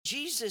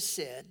Jesus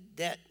said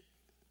that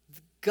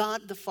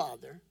God the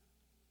Father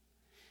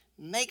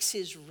makes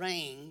his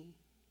rain,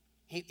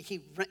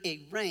 he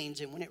rains,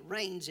 and when it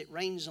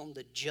rains on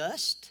the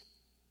just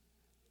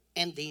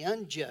and the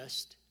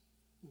unjust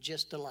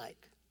just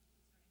alike.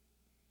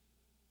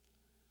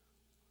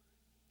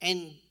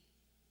 And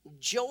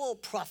Joel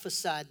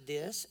prophesied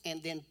this,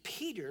 and then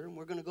Peter, and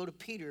we're going to go to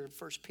Peter,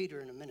 1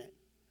 Peter in a minute.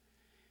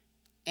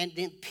 And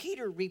then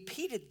Peter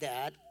repeated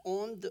that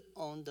on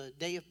the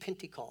day of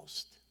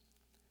Pentecost.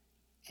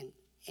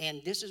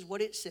 And this is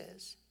what it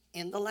says.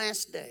 In the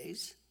last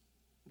days,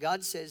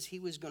 God says he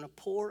was going to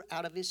pour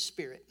out of his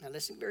Spirit. Now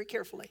listen very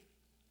carefully.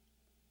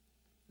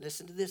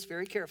 Listen to this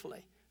very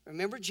carefully.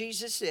 Remember,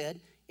 Jesus said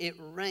it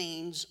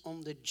rains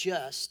on the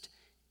just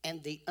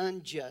and the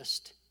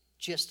unjust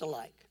just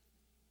alike.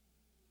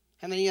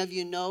 How many of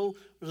you know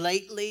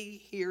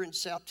lately here in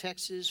South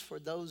Texas, for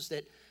those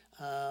that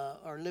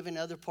are living in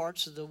other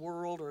parts of the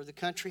world or the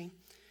country,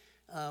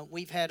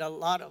 we've had a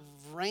lot of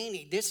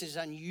rainy. This is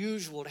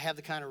unusual to have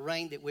the kind of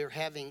rain that we're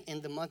having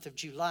in the month of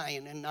July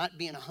and not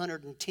being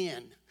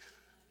 110.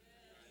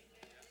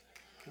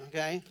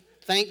 Okay?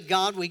 Thank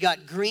God we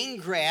got green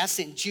grass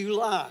in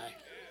July.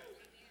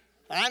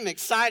 I'm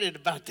excited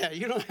about that.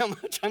 You know how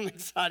much I'm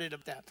excited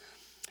about that.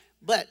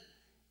 But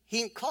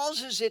he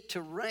causes it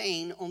to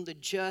rain on the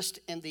just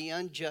and the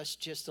unjust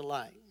just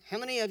alike. How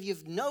many of you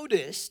have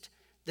noticed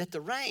that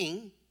the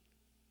rain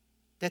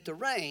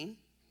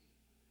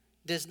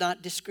does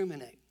not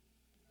discriminate?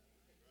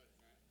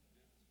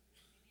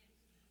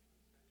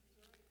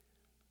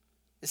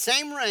 The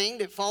same rain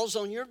that falls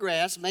on your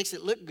grass makes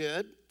it look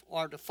good,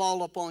 or to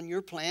fall upon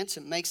your plants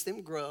and makes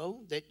them grow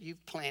that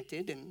you've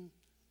planted, and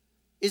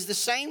is the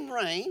same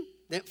rain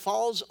that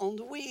falls on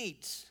the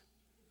weeds.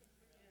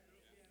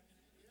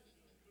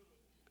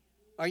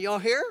 Are y'all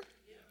here?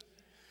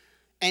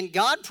 And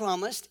God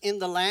promised in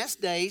the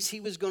last days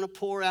he was going to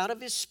pour out of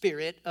his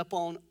Spirit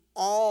upon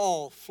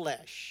all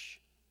flesh.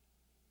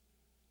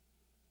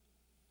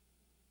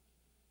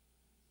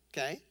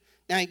 Okay?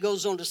 Now he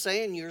goes on to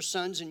say, and your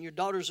sons and your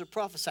daughters are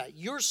prophesied.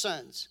 Your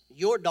sons,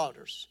 your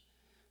daughters.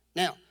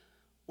 Now,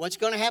 what's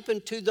going to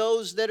happen to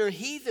those that are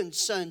heathen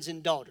sons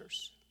and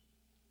daughters?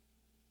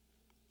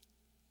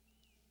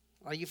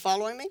 Are you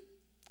following me?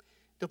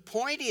 The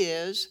point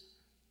is,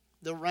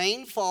 the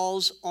rain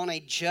falls on a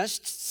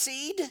just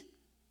seed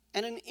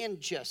and an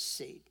unjust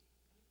seed.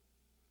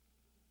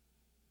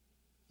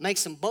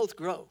 Makes them both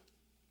grow.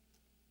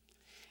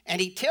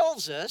 And he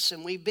tells us,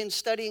 and we've been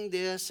studying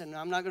this, and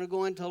I'm not going to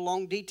go into a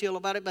long detail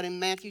about it, but in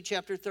Matthew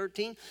chapter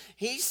 13,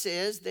 he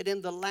says that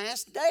in the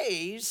last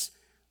days,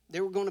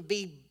 there were going to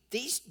be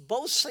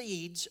both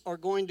seeds are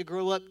going to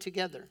grow up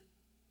together.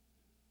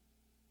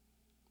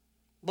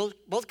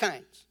 Both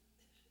kinds.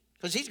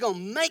 Because he's going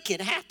to make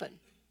it happen.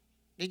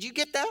 Did you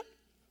get that?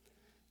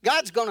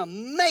 God's going to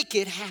make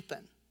it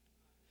happen.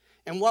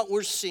 And what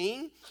we're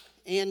seeing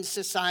in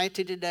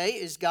society today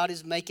is God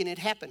is making it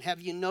happen. Have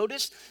you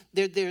noticed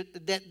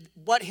that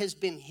what has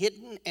been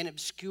hidden and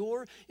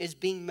obscure is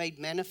being made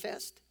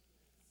manifest?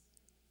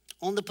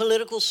 On the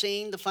political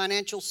scene, the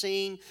financial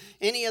scene,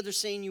 any other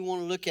scene you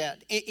want to look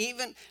at.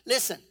 Even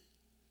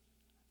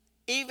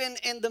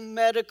in the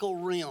medical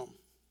realm.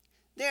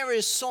 There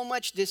is so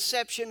much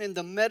deception in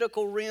the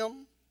medical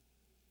realm.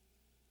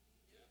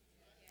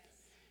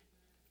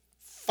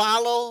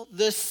 Follow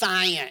the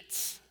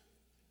science.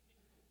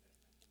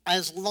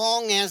 As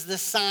long as the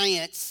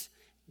science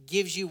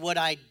gives you what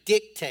I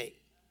dictate.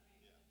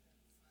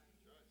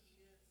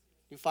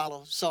 You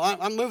follow? So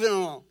I'm moving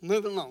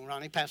along,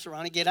 Ronnie. Pastor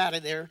Ronnie, get out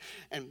of there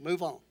and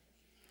move on.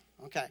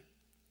 Okay.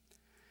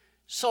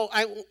 So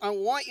I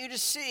want you to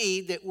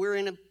see that we're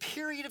in a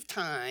period of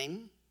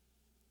time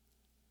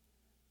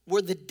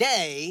where the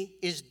day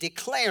is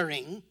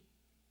declaring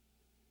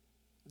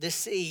the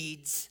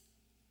seeds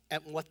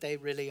at what they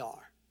really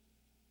are.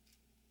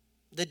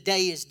 The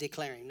day is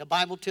declaring. The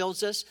Bible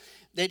tells us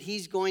that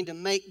he's going to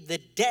make the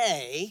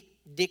day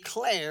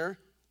declare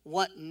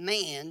what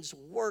man's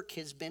work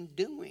has been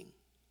doing.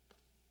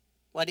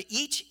 What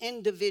each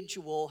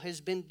individual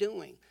has been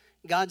doing.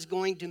 God's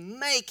going to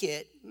make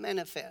it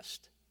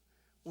manifest.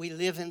 We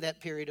live in that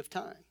period of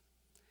time.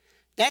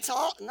 That's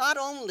all, not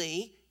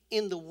only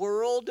in the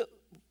world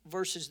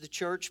versus the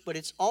church, but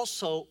it's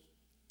also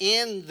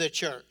in the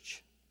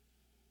church.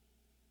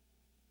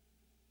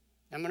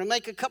 I'm going to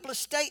make a couple of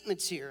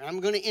statements here.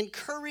 I'm going to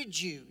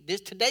encourage you.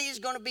 Today is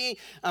going to be,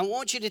 I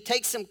want you to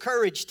take some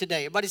courage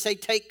today. Everybody say,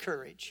 take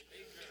courage.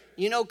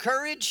 You know,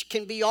 courage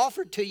can be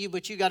offered to you,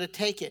 but you got to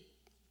take it.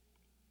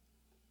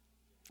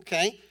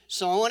 Okay?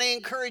 So I want to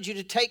encourage you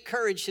to take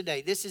courage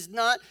today. This is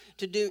not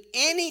to do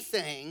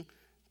anything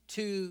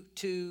to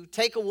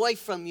take away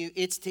from you.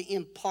 It's to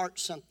impart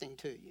something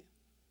to you.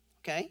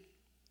 Okay?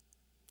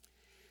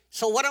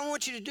 So what I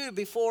want you to do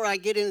before I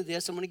get into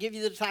this, I'm going to give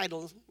you the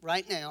title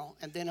right now,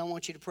 and then I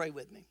want you to pray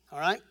with me. All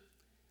right?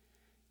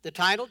 The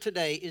title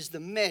today is The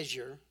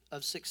Measure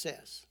of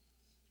Success.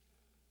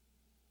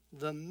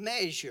 The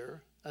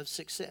Measure of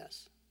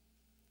Success.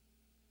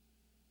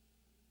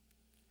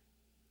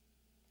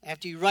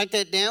 After you write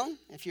that down,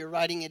 if you're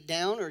writing it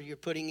down or you're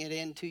putting it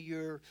into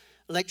your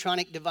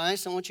electronic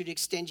device, I want you to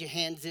extend your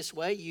hands this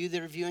way. You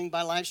that are viewing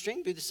by live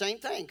stream, do the same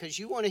thing because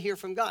you want to hear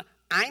from God.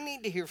 I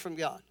need to hear from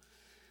God.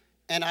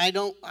 And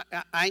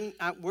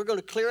we're going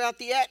to clear out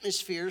the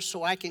atmosphere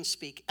so I can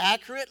speak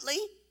accurately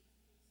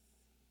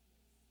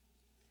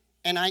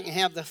and I can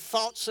have the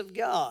thoughts of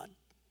God.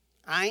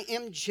 I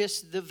am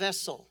just the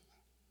vessel.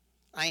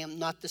 I am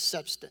not the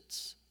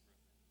substance.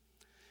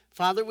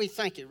 Father, we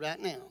thank you right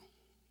now.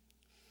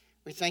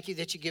 We thank you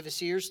that you give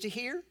us ears to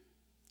hear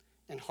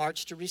and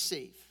hearts to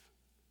receive.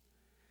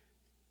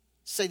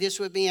 Say this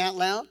with me out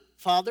loud.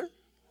 Father,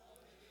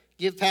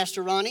 give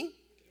Pastor Ronnie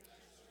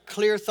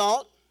clear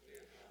thought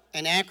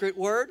and accurate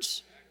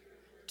words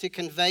to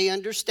convey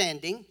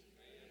understanding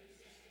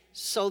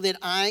so that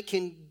I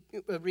can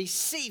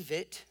receive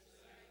it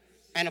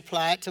and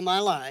apply it to my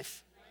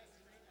life.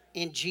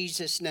 In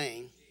Jesus'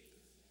 name,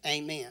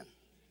 amen.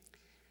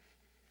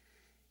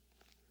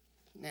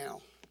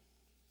 Now,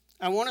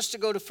 I want us to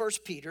go to 1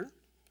 Peter.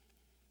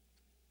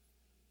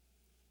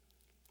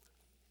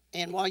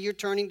 And while you're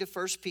turning to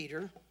 1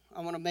 Peter,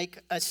 I want to make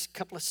a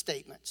couple of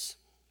statements.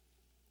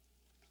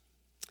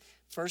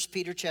 1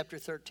 Peter chapter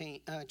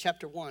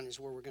 1 is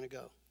where we're going to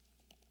go.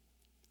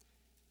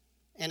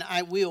 And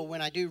I will,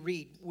 when I do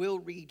read, will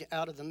read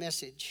out of the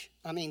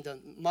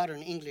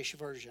modern English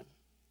version.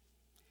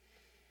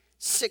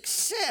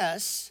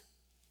 Success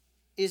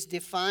is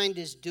defined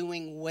as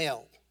doing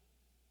well.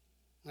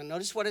 Now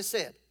notice what I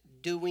said,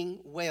 doing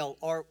well,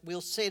 or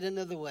we'll say it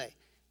another way,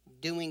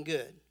 doing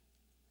good.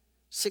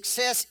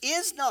 Success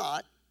is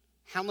not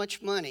how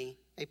much money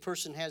a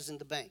person has in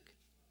the bank.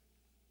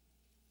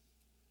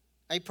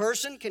 A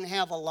person can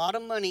have a lot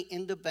of money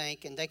in the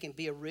bank and they can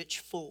be a rich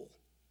fool.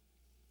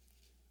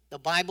 The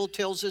Bible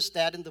tells us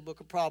that in the book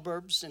of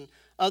Proverbs and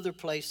other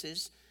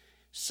places.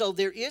 So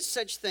there is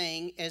such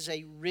thing as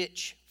a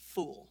rich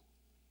fool.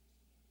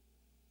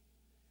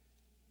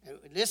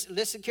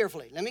 Listen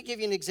carefully. Let me give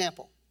you an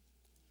example.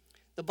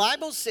 The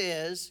Bible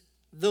says,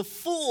 the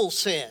fool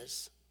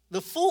says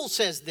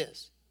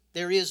this,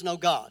 there is no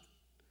God.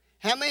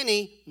 How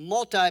many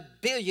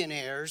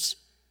multi-billionaires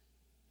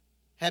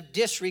have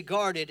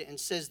disregarded and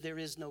says there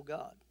is no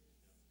God?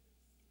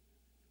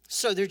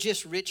 So they're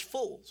just rich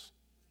fools.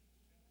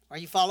 Are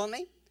you following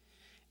me?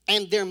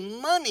 And their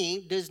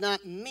money does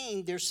not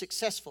mean they're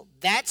successful.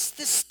 That's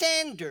the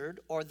standard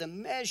or the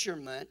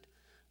measurement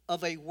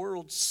of a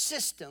world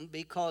system,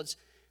 because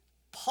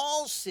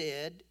Paul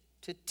said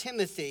to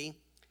Timothy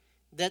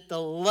that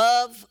the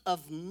love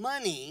of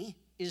money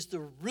is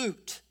the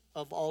root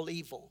of all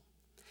evil.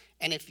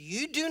 And if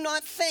you do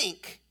not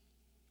think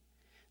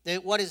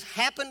that what has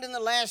happened in the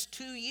last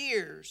 2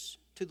 years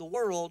to the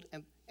world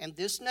and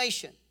this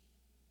nation,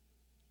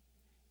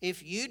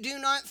 if you do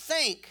not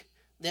think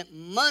that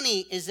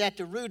money is at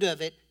the root of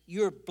it,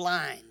 you're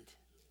blind.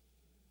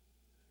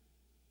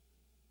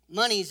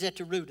 Money is at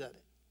the root of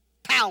it.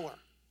 Power.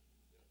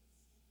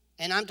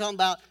 And I'm talking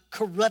about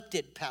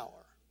corrupted power.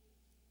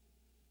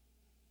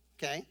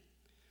 Okay?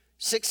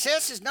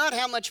 Success is not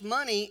how much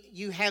money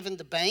you have in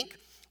the bank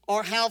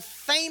or how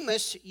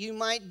famous you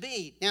might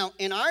be. Now,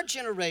 in our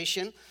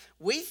generation,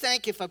 we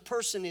think if a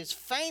person is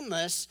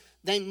famous,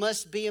 they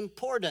must be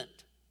important.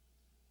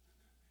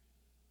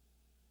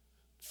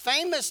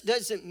 Famous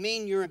doesn't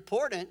mean you're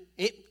important.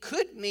 It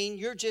could mean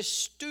you're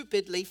just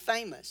stupidly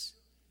famous.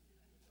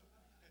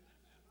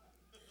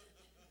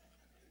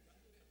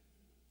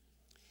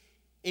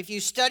 If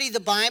you study the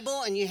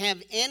Bible and you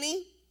have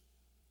any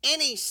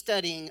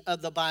studying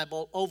of the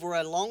Bible over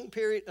a long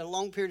period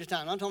of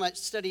time, I'm talking about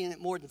studying it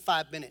more than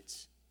 5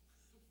 minutes,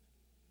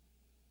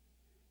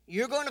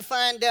 you're going to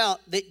find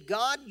out that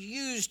God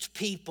used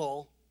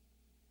people,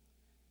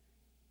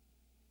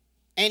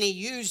 and He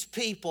used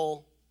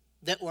people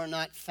that were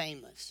not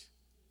famous.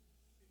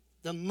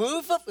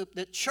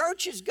 The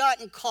church has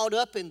gotten caught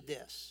up in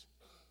this,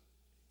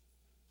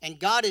 and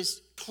God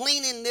is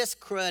cleaning this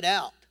crud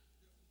out.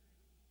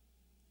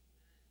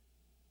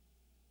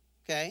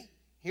 Okay?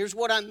 Here's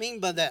what I mean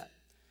by that.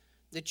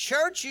 The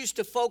church used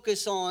to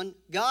focus on,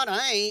 God,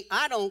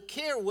 I don't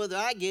care whether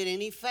I get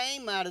any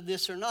fame out of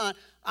this or not.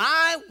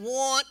 I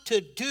want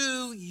to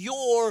do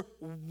your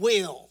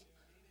will.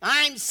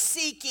 I'm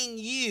seeking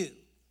you.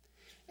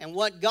 And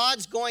what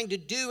God's going to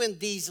do in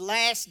these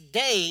last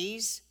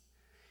days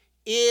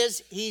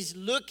is He's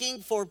looking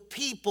for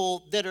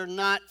people that are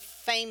not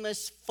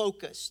famous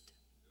focused.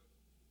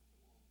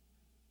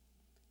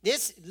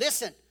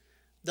 Listen,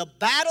 the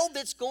battle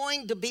that's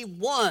going to be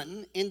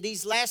won in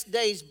these last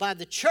days by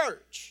the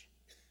church,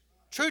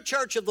 true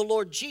church of the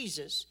Lord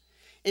Jesus,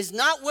 is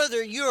not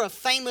whether you're a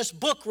famous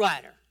book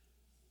writer.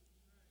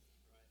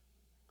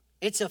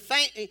 It's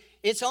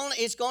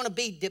going to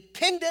be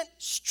dependent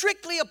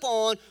strictly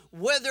upon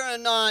whether or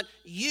not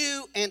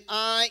you and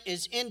I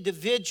as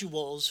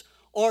individuals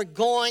are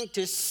going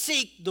to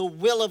seek the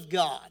will of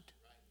God.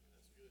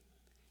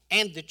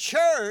 And the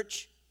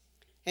church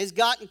has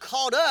gotten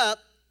caught up,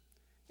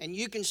 and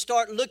you can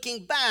start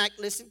looking back,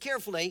 listen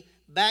carefully,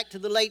 back to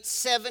the late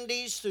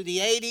 70s, through the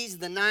 80s,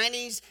 the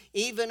 90s,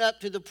 even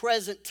up to the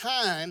present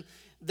time,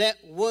 that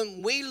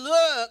when we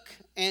look,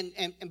 and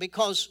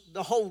because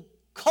the whole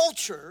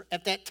culture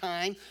at that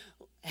time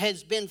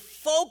has been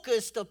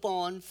focused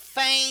upon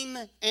fame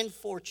and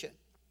fortune.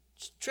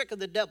 It's a trick of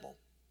the devil.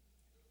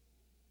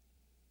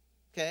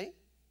 Okay?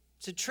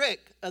 It's a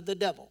trick of the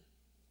devil.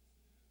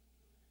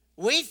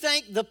 We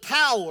think the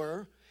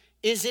power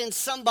is in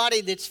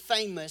somebody that's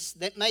famous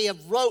that may have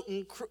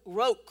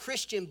wrote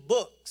Christian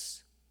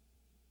books.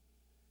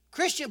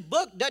 Christian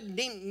book doesn't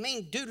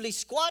mean doodly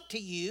squat to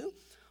you,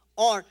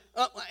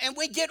 and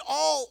we get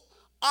all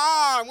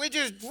we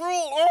just drool.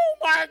 Oh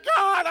my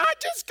God! I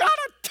just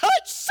gotta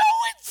touch so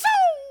and so.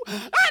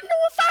 I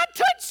know if I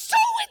touch so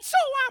and so,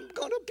 I'm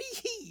gonna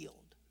be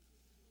healed.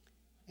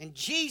 And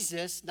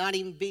Jesus not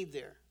even be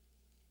there.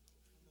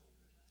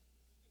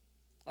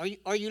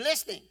 Are you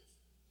listening?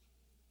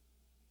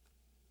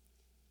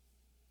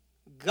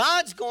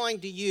 God's going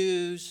to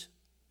use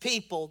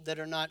people that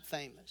are not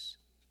famous.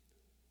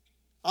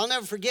 I'll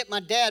never forget my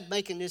dad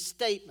making this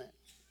statement.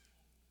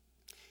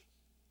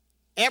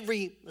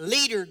 Every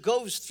leader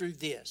goes through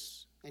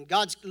this, and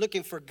God's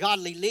looking for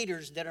godly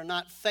leaders that are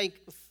not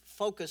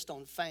focused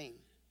on fame.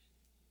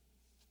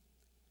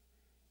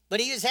 But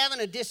he was having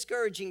a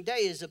discouraging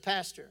day as a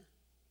pastor.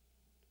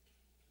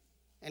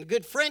 And a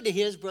good friend of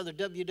his, Brother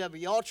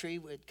W.W.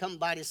 Autry, would come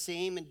by to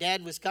see him, and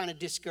Dad was kind of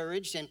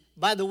discouraged. And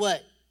by the way,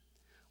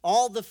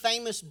 all the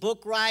famous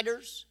book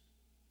writers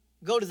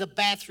go to the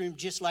bathroom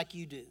just like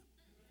you do.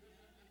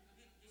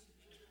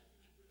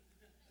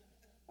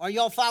 Are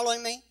y'all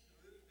following me?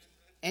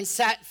 In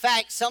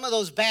fact, some of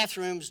those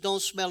bathrooms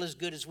don't smell as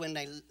good as when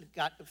they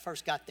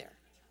first got there.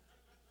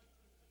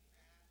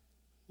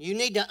 You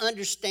need to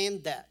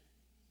understand that.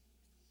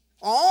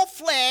 All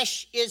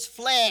flesh is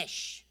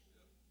flesh.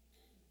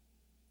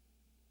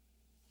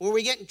 Where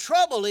we get in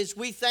trouble is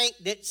we think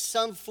that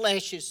some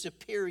flesh is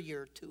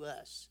superior to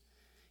us.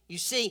 You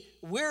see,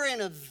 we're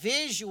in a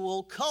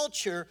visual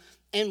culture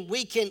and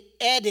we can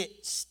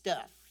edit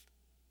stuff.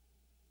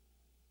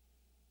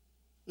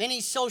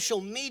 Many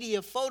social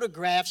media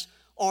photographs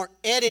are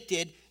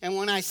edited, and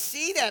when I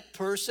see that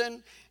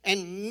person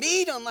and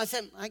meet them, I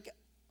say,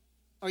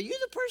 are you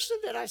the person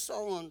that I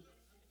saw on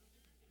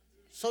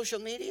social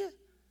media?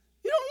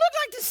 You don't look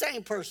like the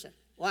same person.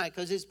 Why?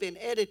 Because it's been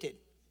edited.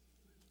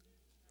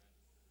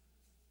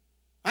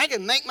 I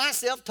can make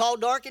myself tall,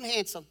 dark, and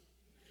handsome.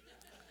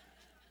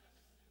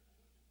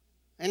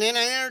 And then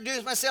I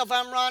introduce myself,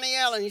 I'm Ronnie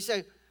Allen. You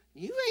say,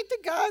 you ain't the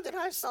guy that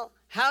I saw.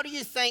 How do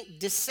you think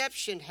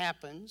deception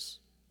happens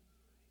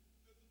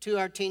to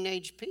our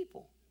teenage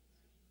people?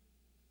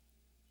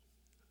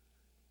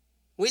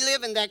 We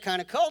live in that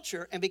kind of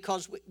culture, and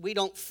because we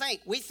don't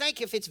think. We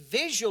think if it's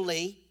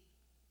visually,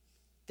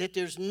 that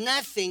there's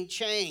nothing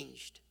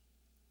changed.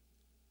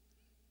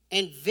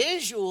 And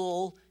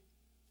visual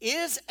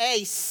is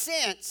a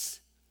sense,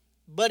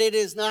 but it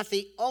is not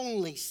the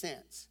only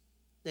sense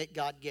that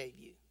God gave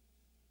you.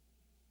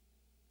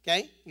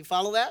 Okay? You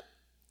follow that?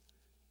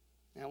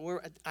 Now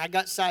I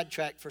got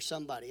sidetracked for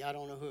somebody. I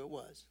don't know who it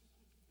was.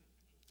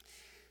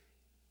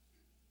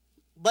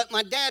 But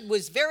my dad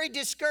was very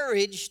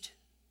discouraged.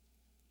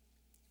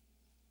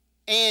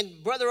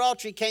 And Brother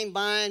Autry came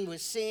by and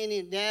was seeing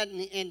his dad,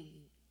 and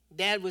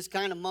Dad was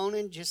kind of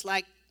moaning, just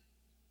like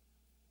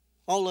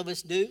all of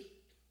us do.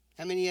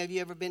 How many of you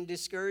ever been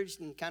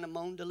discouraged and kind of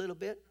moaned a little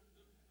bit?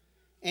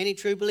 Any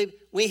true believer?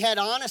 We had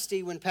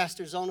honesty when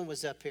Pastor Zona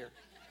was up here.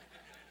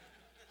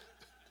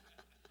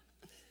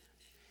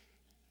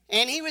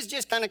 And he was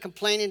just kind of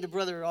complaining to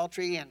Brother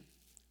Autry, and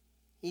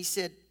he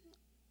said,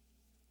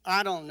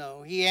 I don't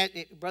know.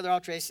 Brother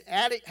Autry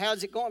said,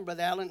 how's it going,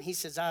 Brother Allen? He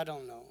says, I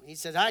don't know. He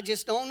says, I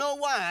just don't know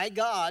why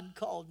God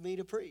called me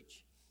to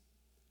preach.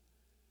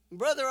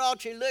 Brother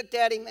Autry looked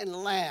at him and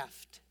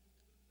laughed.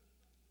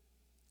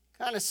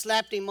 Kind of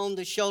slapped him on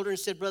the shoulder and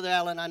said, Brother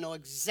Allen, I know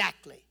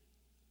exactly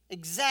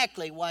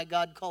why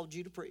God called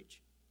you to preach.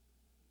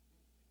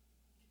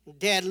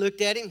 Dad looked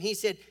at him. He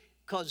said,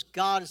 because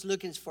God is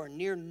looking for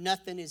near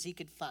nothing as he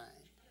could find.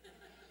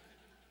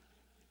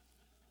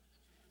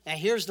 Now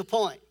here's the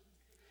point.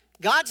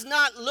 God's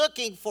not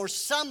looking for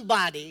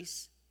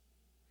somebodies.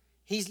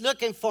 He's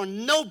looking for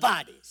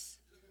nobodies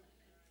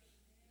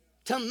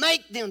to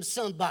make them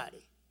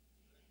somebody.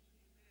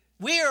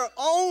 We are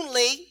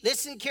only,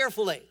 listen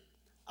carefully,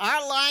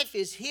 our life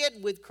is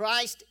hid with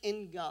Christ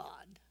in God.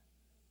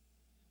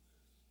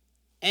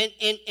 And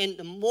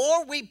the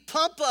more we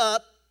pump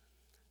up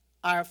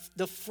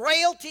the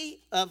frailty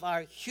of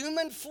our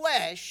human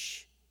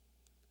flesh,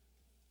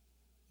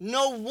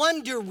 no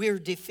wonder we're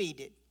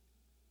defeated.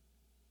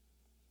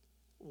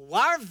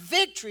 Our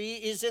victory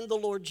is in the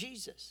Lord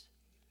Jesus.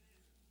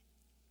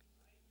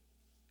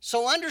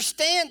 So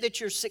understand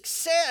that your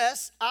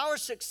success, our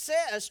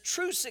success,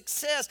 true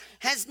success,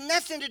 has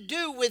nothing to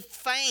do with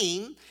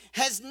fame,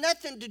 has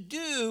nothing to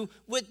do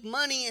with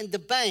money in the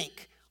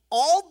bank.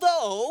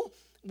 Although,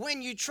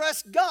 when you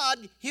trust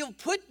God, He'll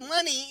put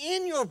money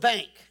in your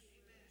bank.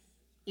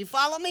 You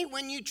follow me?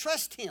 When you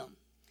trust Him.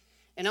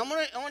 And I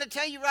want to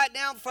tell you right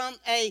now from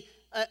a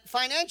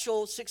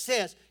financial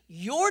success,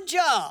 your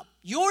job,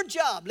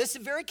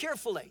 listen very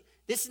carefully.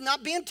 This is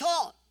not being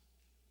taught.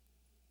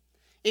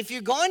 If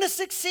you're going to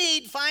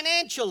succeed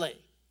financially,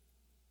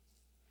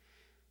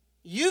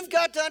 you've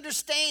got to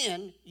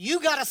understand you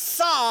got to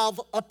solve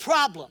a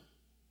problem.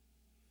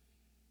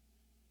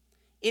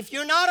 If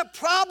you're not a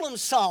problem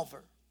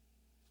solver,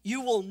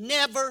 you will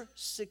never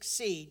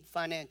succeed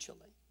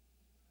financially.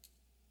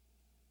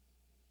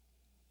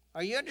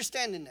 Are you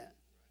understanding that?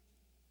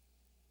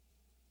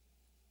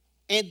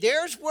 And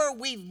there's where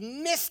we've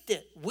missed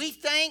it. We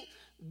think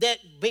that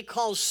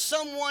because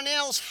someone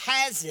else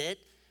has it,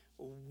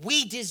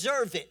 we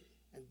deserve it.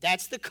 And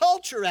that's the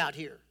culture out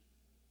here.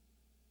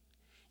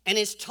 And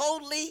it's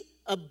totally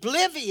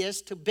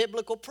oblivious to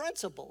biblical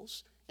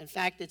principles. In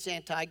fact, it's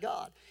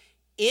anti-God.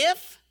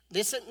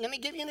 Listen, let me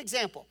give you an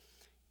example.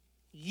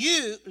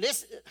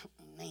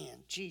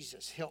 Man,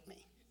 Jesus, help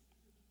me.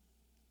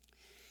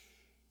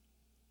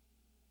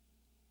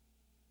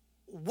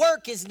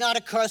 Work is not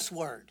a curse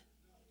word.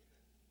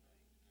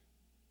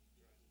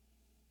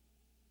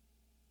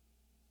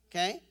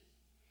 Okay?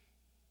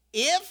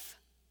 If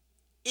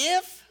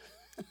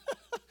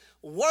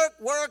work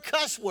were a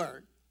cuss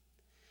word,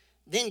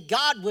 then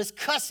God was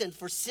cussing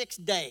for 6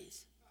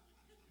 days.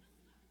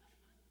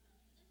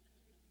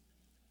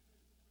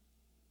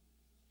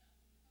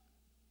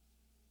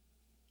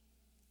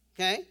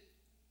 Okay?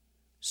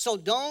 So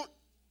don't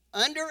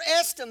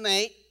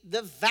underestimate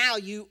the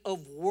value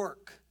of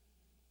work.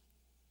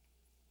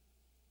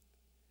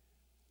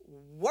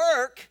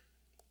 Work,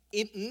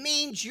 it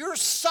means you're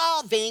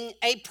solving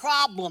a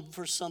problem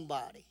for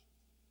somebody.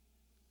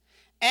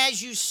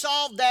 As you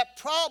solve that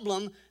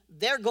problem,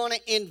 they're going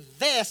to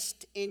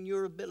invest in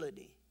your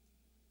ability.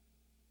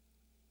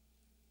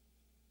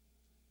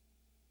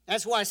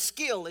 That's why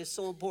skill is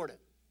so important.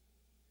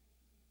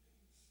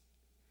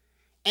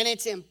 And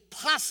it's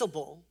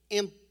impossible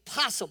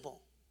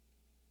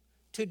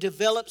to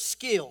develop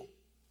skill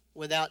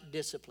without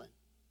discipline.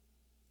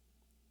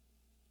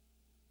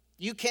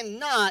 You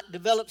cannot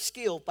develop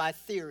skill by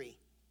theory.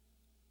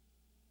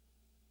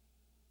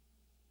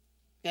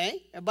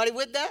 Okay? Everybody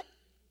with that?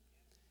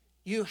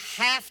 You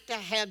have to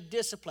have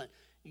discipline.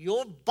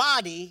 Your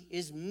body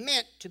is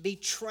meant to be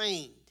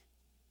trained.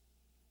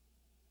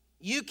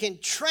 You can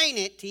train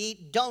it to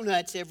eat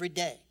donuts every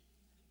day.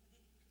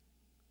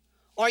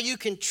 Or you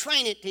can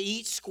train it to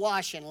eat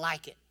squash and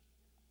like it.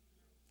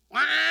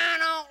 I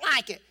don't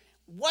like it.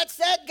 What's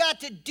that got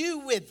to do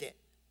with it?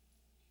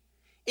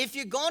 If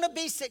you're going to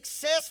be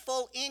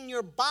successful in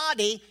your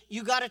body,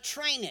 you got to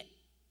train it.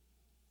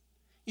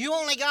 You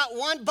only got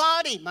one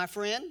body, my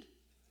friend.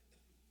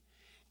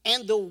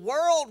 And the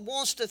world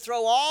wants to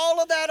throw all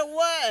of that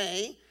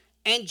away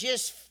and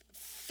just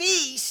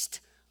feast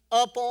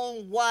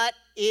upon what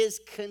is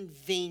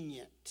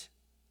convenient.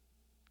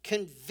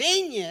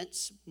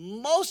 Convenience,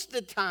 most of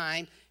the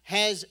time,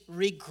 has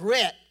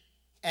regret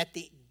at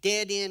the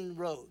dead-end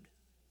road.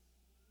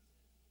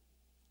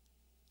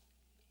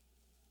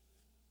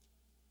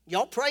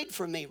 Y'all prayed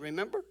for me,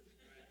 remember?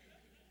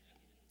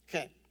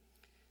 Okay.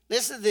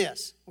 Listen to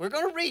this. We're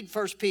going to read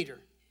 1 Peter.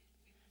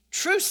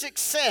 True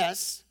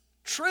success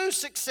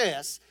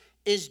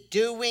is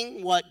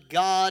doing what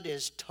God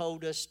has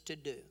told us to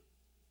do.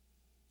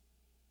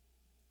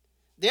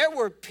 There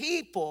were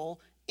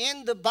people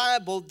in the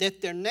Bible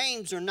that their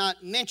names are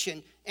not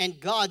mentioned, and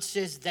God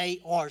says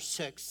they are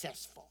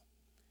successful.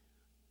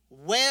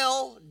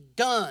 Well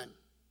done,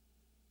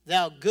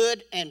 thou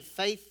good and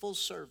faithful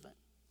servant.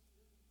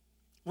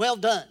 Well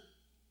done.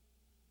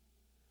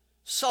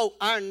 So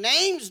our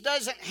names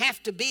doesn't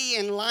have to be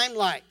in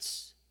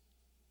limelights.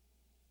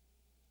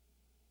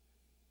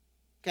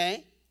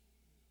 Okay?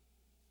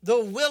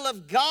 The will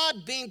of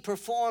God being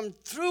performed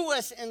through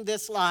us in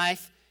this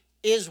life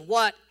is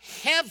what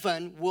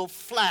heaven will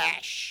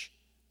flash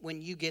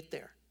when you get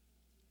there.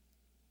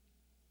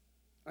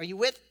 Are you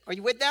with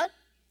that?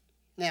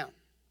 Now,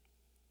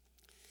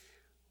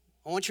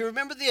 I want you to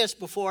remember this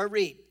before I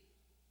read.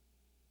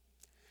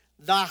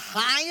 The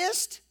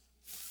highest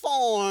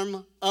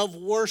form of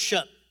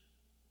worship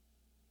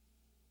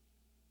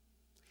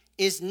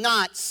is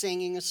not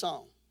singing a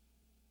song.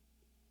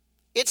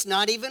 It's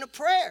not even a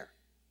prayer.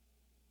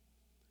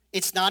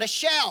 It's not a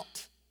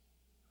shout.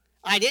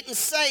 I didn't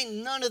say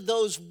none of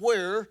those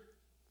were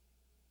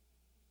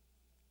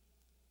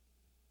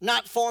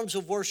not forms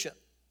of worship.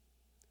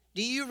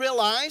 Do you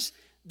realize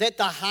that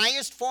the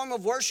highest form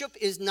of worship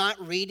is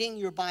not reading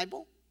your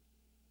Bible?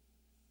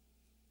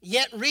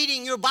 Yet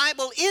reading your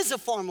Bible is a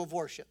form of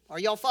worship. Are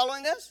y'all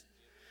following this?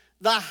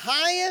 The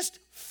highest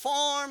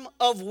form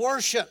of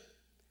worship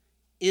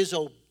is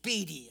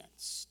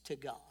obedience to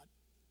God.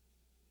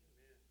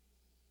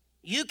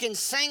 You can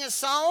sing a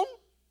song.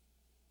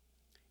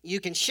 You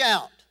can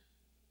shout.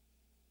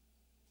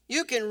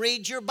 You can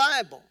read your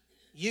Bible.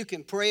 You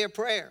can pray a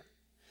prayer.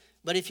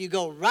 But if you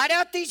go right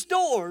out these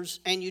doors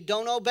and you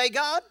don't obey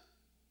God,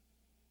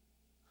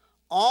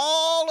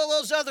 all of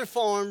those other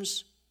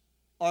forms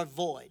are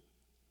void.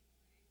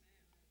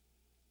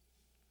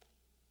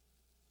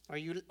 Are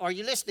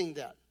you listening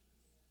to that?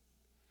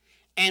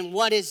 And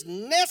what is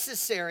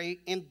necessary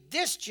in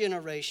this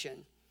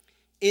generation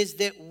is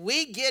that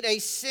we get a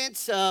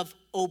sense of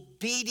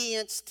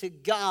obedience to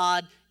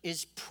God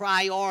is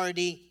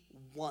priority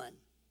one.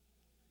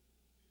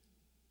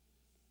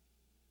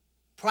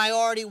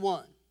 Priority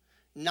one.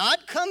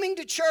 Not coming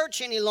to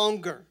church any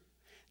longer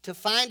to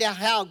find out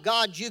how,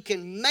 God, you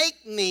can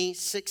make me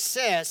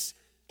success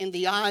in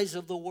the eyes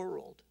of the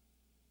world.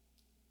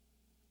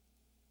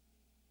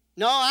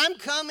 No, I'm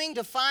coming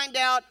to find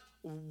out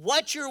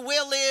what your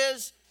will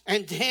is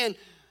and then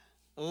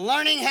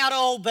learning how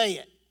to obey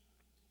it.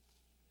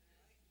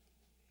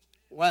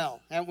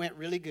 Wow, that went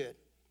really good.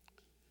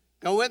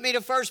 Go with me to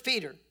 1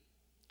 Peter.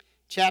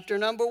 Chapter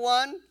number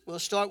 1, we'll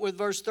start with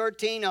verse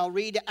 13. I'll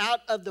read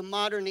out of the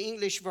Modern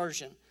English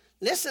Version.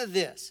 Listen to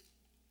this.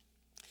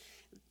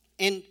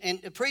 And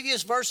the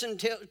previous verse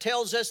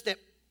tells us that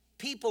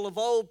people of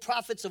old,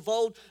 prophets of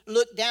old,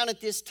 looked down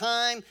at this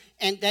time,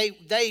 and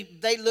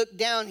they looked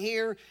down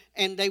here,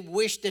 and they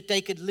wished that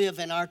they could live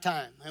in our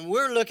time. And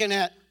we're looking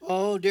at,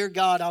 oh, dear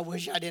God, I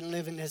wish I didn't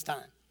live in this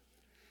time.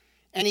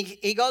 And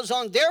he goes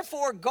on,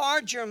 therefore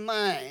guard your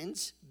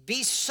minds,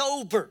 be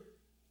sober.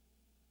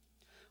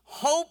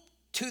 Hope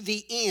to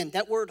the end.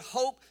 That word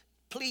hope,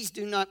 please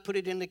do not put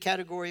it in the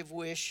category of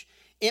wish.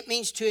 It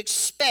means to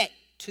expect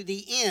to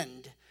the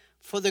end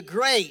for the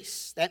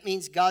grace, that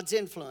means God's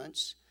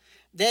influence,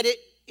 that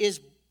is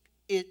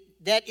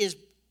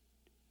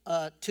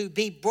to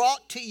be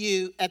brought to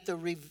you at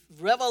the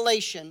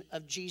revelation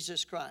of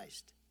Jesus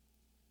Christ.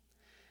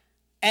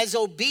 As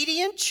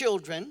obedient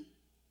children,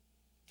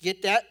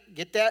 get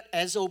that,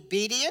 as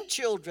obedient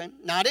children,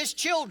 not as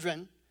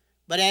children,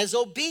 but as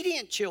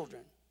obedient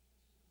children.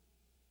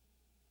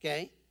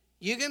 Okay?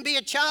 You can be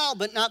a child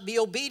but not be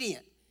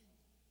obedient.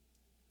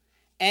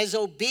 As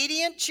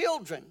obedient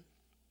children,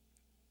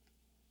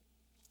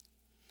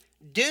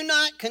 do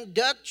not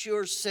conduct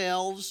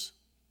yourselves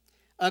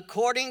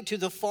according to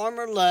the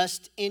former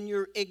lust in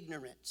your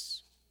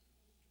ignorance,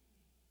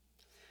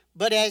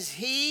 but as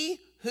he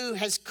who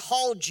has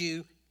called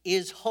you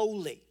is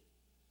holy,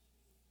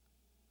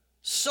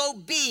 so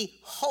be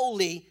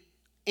holy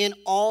in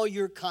all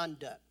your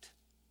conduct.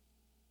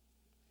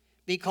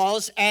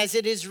 Because as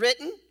it is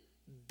written,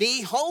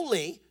 be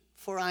holy,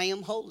 for I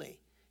am holy.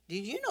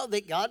 Did you know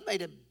that God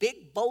made a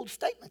big, bold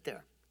statement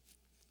there?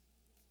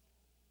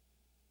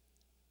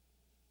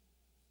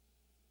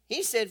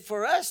 He said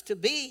for us to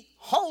be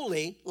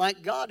holy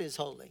like God is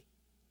holy.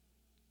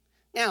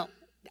 Now,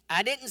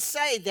 I didn't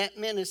say that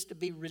meant us to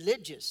be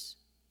religious.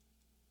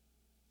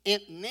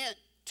 It meant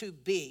to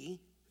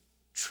be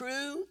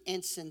true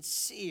and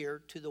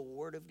sincere to the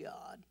Word of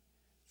God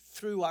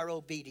through our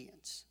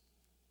obedience.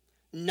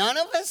 None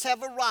of us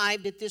have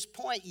arrived at this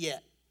point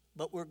yet,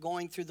 but we're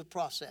going through the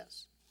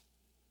process.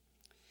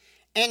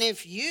 And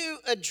if you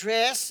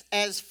address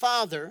as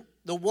Father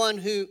the one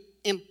who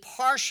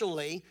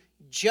impartially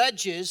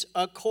judges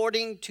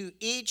according to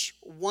each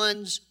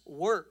one's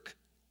work,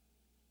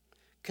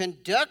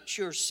 conduct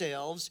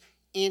yourselves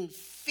in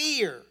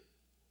fear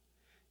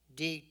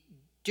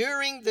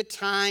during the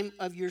time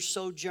of your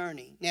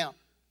sojourning. Now,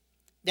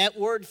 that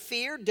word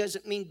fear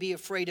doesn't mean be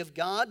afraid of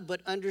God,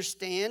 but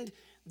understand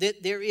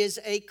that there is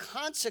a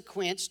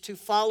consequence to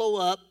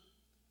follow up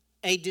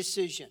a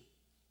decision.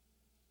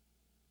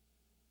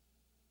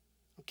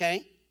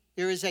 Okay?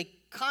 There is a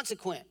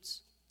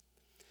consequence.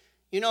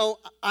 You know,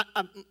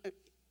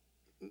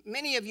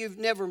 many of you have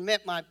never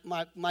met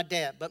my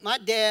dad, but my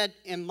dad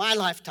in my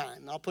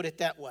lifetime, I'll put it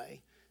that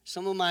way.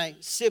 Some of my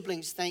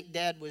siblings think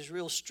Dad was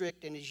real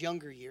strict in his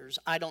younger years.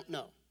 I don't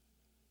know.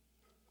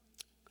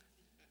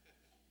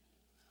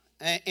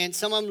 And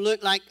some of them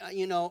look like,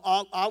 you know,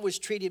 I was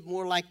treated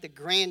more like the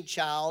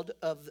grandchild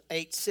of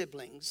 8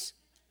 siblings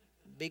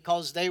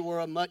because they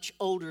were much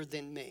older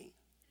than me.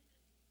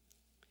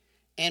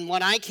 And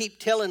what I keep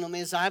telling them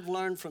is I've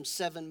learned from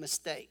 7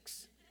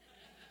 mistakes.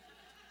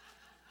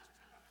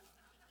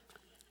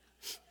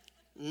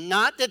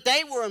 Not that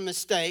they were a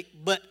mistake,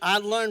 but I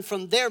learned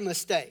from their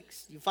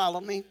mistakes. You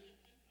follow me?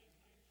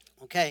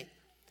 Okay.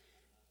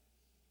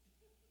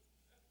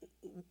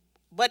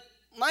 But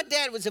my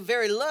dad was a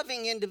very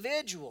loving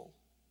individual.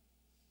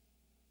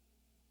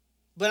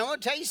 But I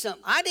want to tell you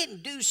something. I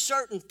didn't do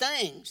certain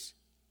things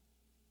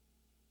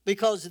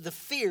because of the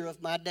fear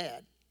of my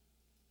dad.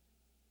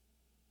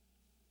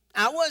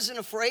 I wasn't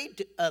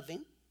afraid of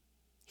him.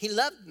 He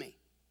loved me.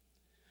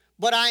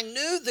 But I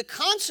knew the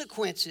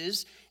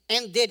consequences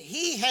and that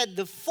he had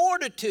the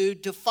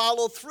fortitude to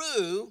follow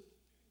through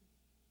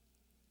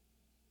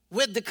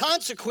with the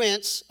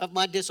consequence of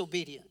my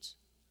disobedience.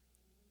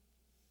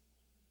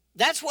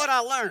 That's what I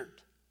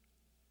learned.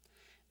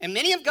 And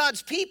many of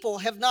God's people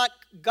have not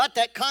got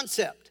that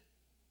concept.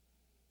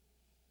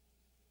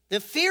 The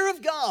fear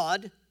of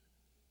God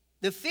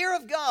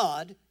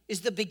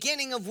is the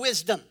beginning of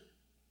wisdom.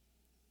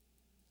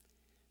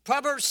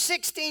 Proverbs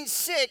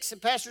 16:6,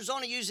 and Pastor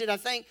Zona used it, I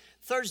think,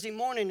 Thursday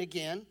morning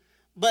again,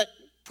 but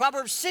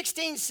Proverbs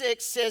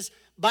 16:6 says,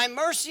 by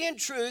mercy and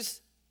truth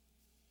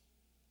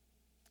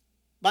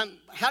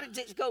How did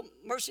it go,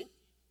 Mercy?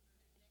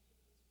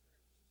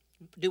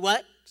 Do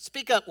what?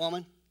 Speak up,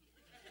 woman.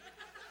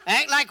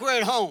 Act like we're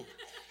at home.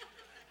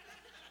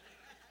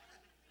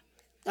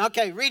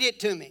 Okay, read it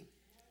to me.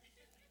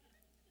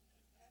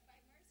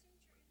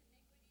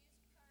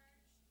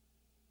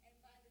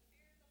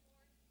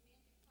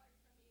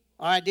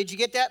 All right, did you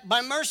get that?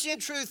 By mercy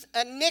and truth,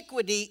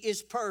 iniquity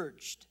is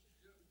purged.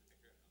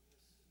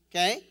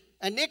 Okay?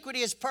 Iniquity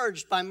is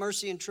purged by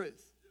mercy and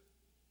truth.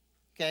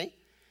 Okay?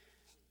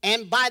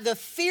 And by the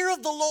fear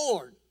of the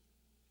Lord,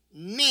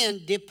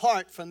 men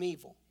depart from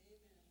evil.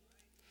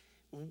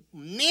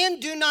 Men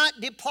do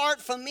not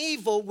depart from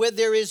evil where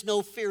there is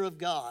no fear of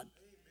God.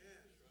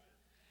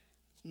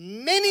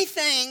 Many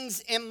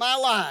things in my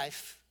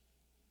life,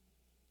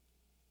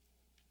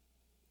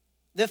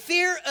 the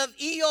fear of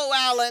E.O.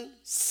 Allen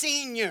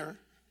Sr.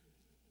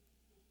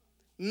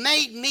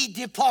 made me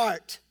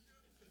depart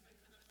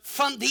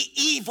from the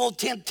evil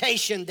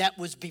temptation that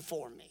was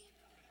before me.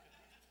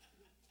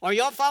 Are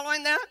y'all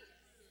following that?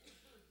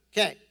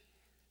 Okay.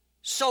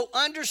 So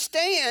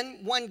understand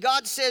when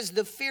God says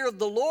the fear of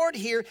the Lord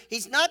here,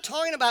 he's not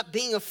talking about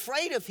being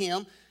afraid of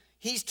him.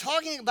 He's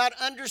talking about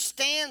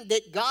understand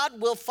that God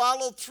will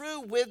follow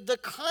through with the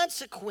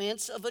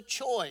consequence of a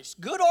choice,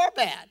 good or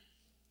bad.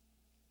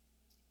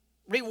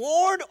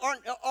 Reward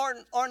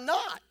or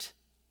not.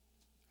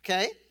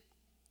 Okay?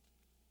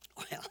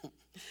 Well,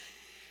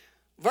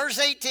 verse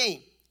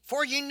 18.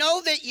 For you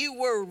know that you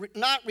were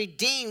not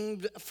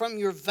redeemed from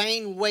your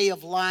vain way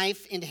of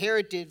life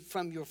inherited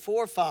from your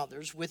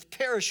forefathers with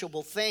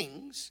perishable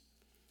things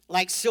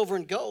like silver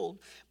and gold,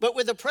 but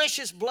with the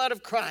precious blood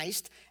of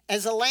Christ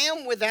as a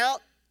lamb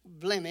without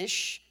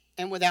blemish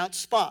and without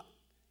spot.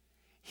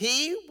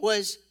 He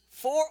was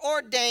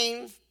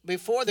foreordained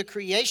before the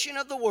creation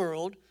of the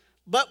world,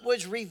 but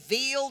was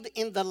revealed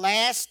in the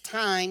last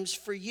times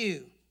for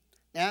you.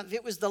 Now, if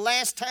it was the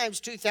last times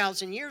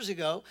 2,000 years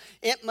ago,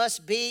 it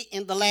must be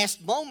in the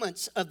last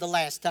moments of the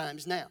last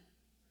times now.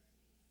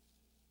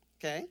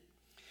 Okay?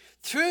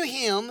 Through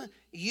him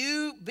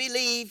you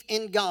believe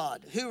in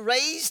God, who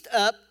raised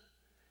him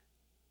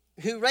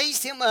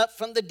up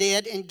from the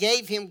dead and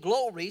gave him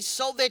glory,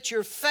 so that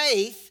your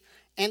faith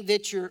and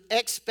that your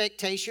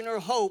expectation or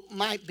hope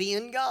might be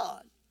in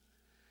God.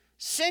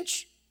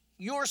 Since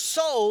your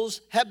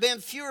souls have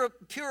been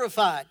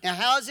purified. Now,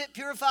 how is it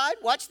purified?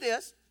 Watch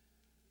this.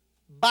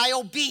 By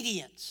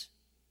obedience.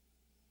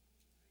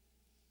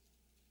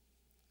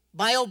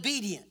 By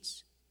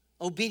obedience.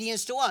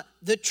 Obedience to what?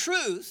 The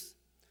truth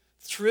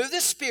through the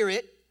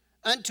Spirit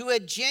unto a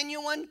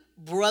genuine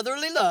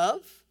brotherly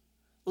love.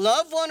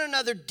 Love one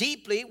another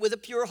deeply with a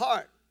pure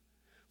heart.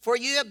 For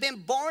you have been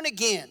born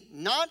again,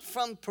 not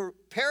from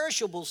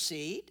perishable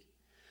seed,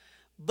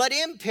 but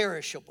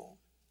imperishable,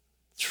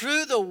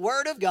 through the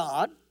word of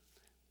God,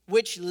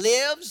 which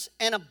lives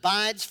and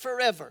abides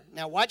forever.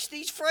 Now watch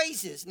these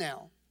phrases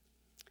now.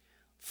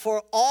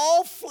 For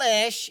all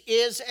flesh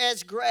is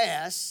as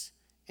grass,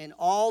 and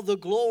all the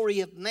glory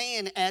of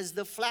man as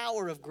the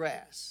flower of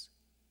grass.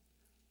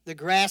 The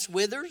grass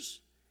withers,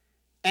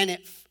 and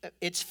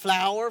its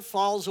flower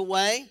falls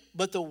away,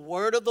 but the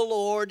word of the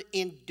Lord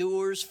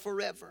endures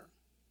forever.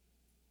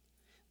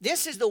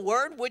 This is the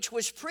word which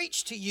was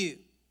preached to you.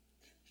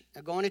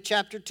 Now going to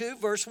chapter 2,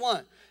 verse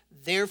 1.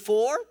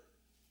 Therefore,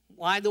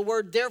 why the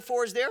word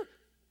therefore is there?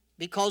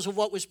 Because of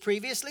what was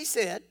previously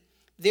said.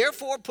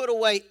 Therefore, put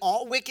away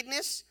all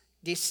wickedness,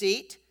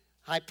 deceit,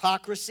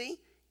 hypocrisy,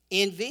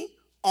 envy,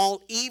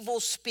 all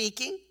evil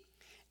speaking.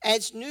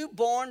 As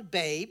newborn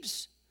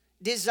babes,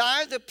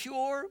 desire the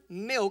pure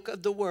milk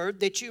of the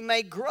word that you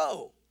may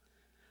grow.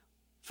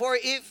 For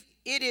if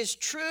it is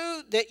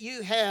true that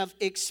you have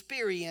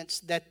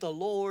experienced that the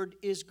Lord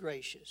is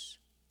gracious.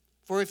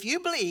 For if you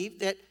believe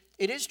that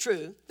it is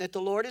true that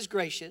the Lord is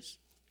gracious,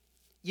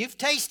 you've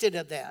tasted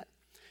of that,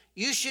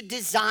 you should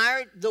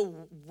desire the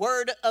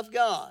word of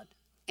God.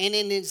 And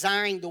in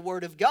desiring the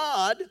word of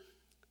God,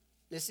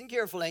 listen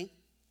carefully,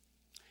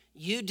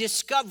 you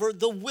discover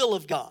the will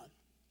of God.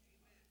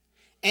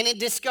 And in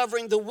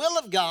discovering the will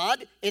of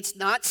God, it's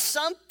not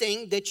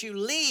something that you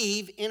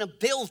leave in a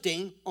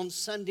building on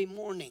Sunday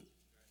morning.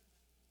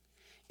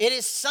 It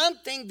is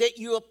something that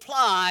you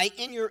apply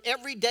in your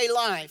everyday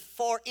life.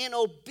 For in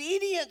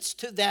obedience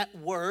to that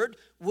word,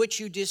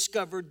 which you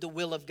discovered the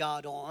will of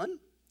God on,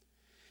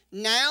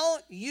 now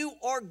you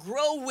are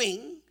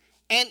growing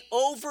and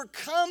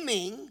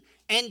overcoming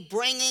and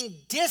bringing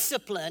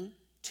discipline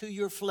to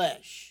your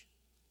flesh.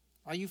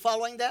 Are you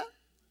following that?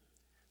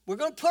 We're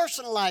going to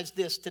personalize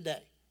this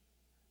today,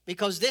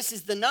 because this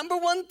is the number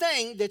one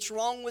thing that's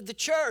wrong with the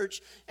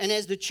church. And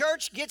as the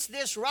church gets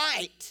this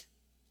right,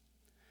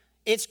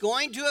 it's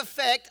going to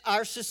affect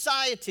our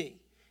society.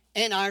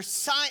 And our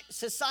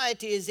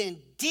society is in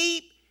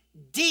deep,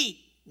 deep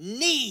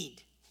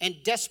need and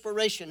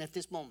desperation at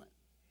this moment.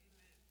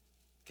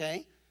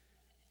 Okay?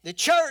 The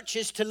church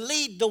is to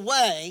lead the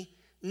way,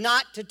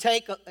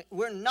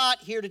 we're not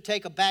here to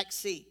take a back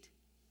seat.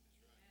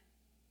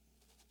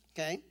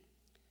 Okay?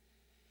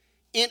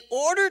 in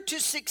order to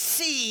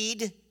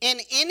succeed in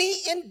any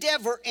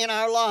endeavor in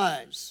our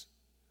lives,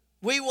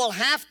 we will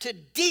have to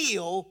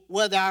deal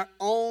with our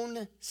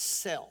own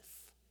self.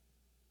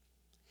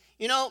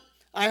 You know,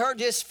 I heard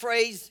this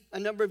phrase a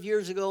number of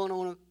years ago, and I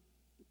want to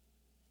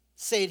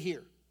say it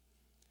here.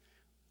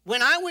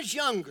 When I was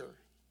younger,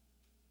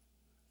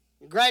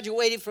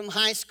 graduated from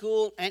high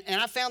school, and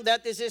I found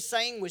that this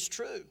saying was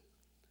true.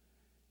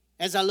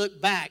 As I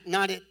look back,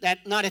 not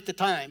at the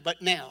time,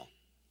 but now.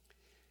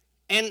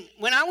 And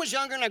when I was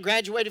younger and I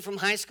graduated from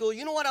high school,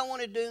 you know what I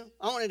wanted to do?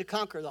 I wanted to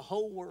conquer the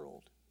whole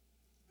world.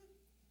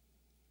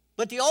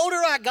 But the older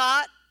I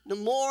got, the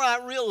more I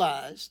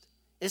realized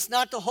it's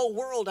not the whole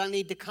world I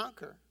need to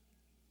conquer.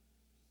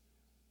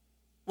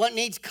 What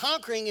needs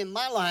conquering in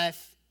my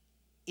life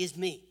is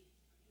me.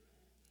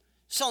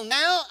 So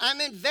now I'm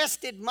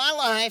invested my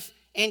life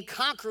in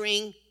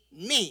conquering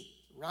me,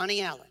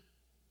 Ronnie Allen.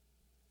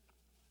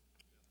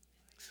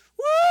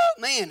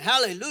 Woo, man,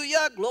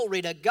 hallelujah,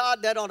 glory to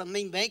God. That ought to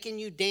mean making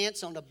you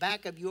dance on the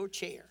back of your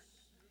chair.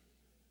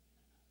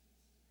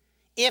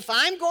 If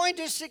I'm going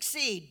to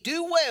succeed,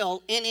 do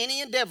well in any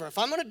endeavor, if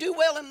I'm going to do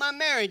well in my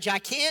marriage, I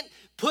can't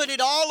put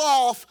it all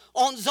off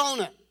on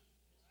Zona.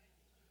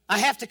 I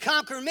have to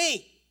conquer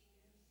me.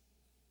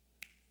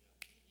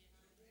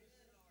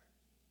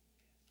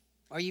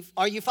 Are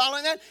you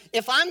following that?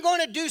 If I'm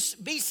going to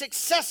be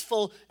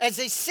successful as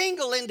a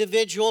single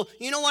individual,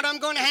 you know what I'm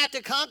going to have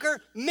to conquer?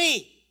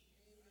 Me.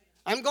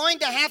 I'm going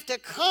to have to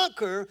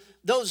conquer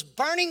those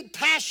burning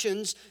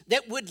passions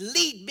that would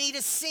lead me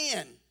to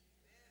sin.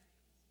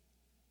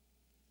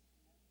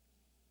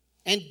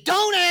 And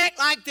don't act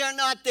like they're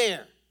not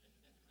there.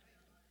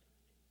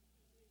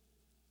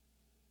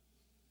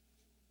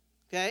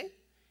 Okay?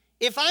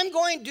 If I'm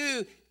going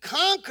to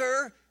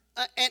conquer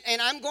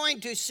and I'm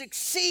going to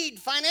succeed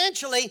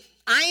financially,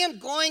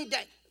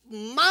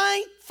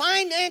 my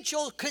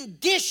financial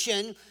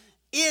condition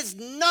is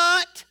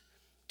not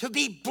to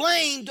be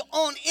blamed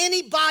on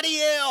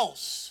anybody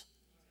else.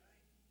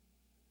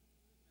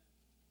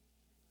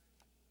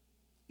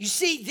 You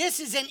see, this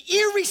is an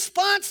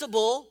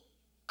irresponsible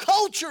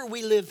culture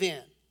we live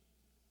in,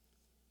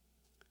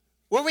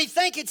 where we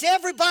think it's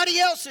everybody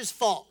else's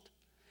fault.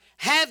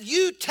 Have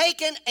you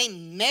taken a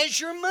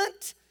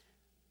measurement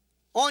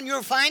on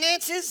your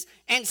finances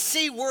and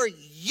see where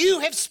you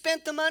have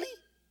spent the money?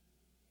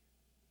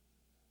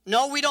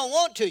 No, we don't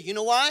want to. You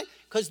know why?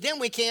 Because then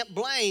we can't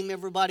blame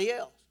everybody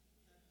else.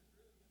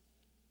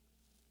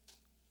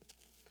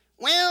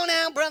 Well,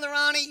 now, Brother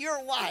Ronnie,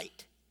 you're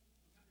white.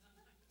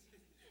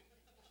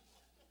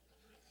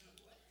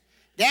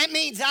 That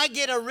means I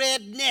get a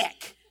red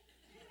neck.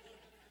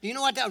 Do you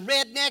know what a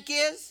red neck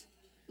is?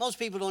 Most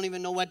people don't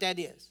even know what that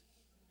is.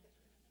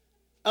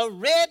 A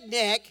red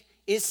neck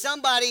is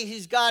somebody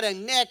who's got a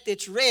neck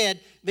that's red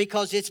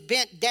because it's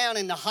bent down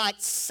in the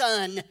hot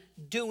sun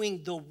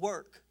doing the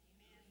work.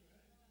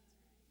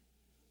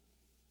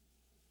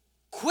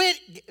 Quit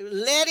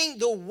letting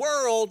the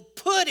world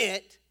put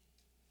it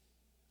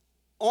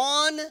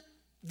on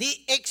the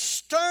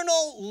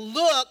external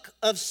look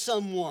of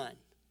someone.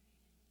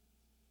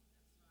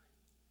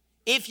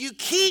 If you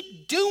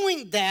keep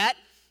doing that,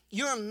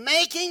 you're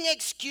making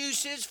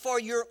excuses for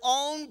your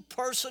own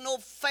personal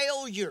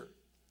failure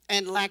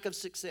and lack of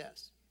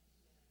success.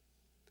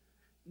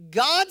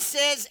 God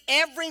says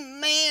every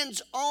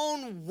man's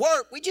own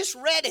work, we just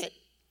read it,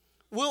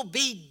 will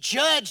be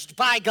judged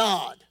by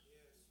God.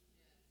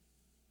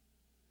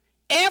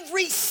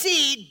 Every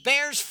seed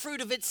bears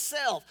fruit of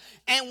itself.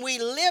 And we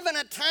live in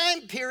a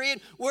time period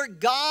where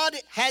God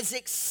has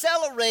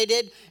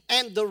accelerated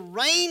and the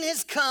rain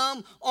has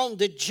come on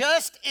the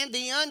just and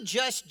the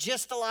unjust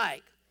just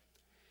alike.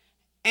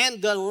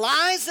 And the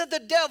lies of the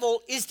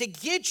devil is to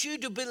get you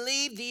to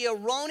believe the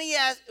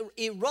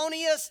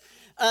erroneous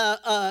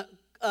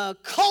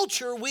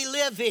culture we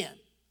live in.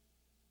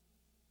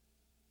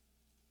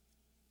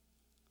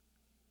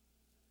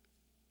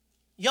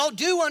 Y'all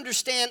do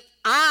understand,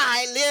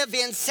 I live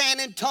in San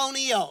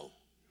Antonio.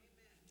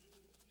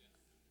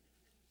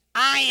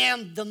 I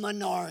am the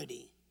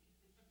minority.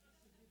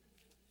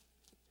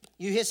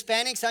 You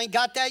Hispanics ain't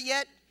got that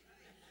yet?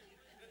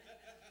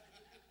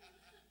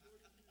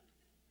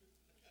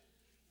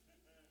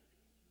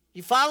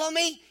 You follow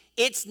me?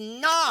 It's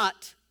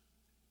not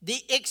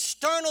the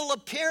external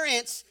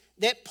appearance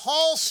that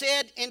Paul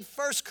said in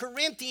 1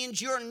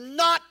 Corinthians you're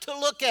not to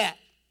look at.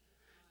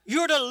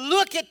 You're to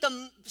look at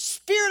the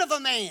spirit of a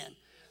man,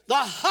 the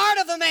heart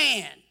of a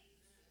man.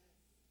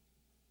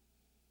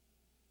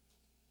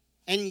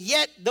 And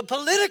yet the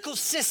political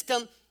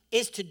system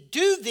is to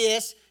do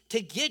this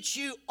to get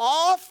you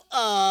off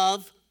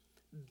of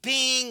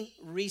being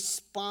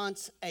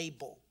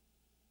responsible.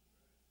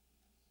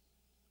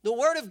 The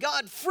Word of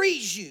God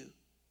frees you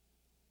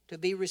to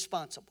be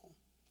responsible.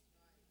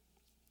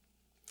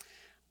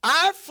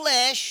 Our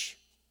flesh,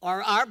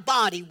 or our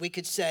body, we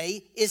could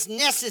say, is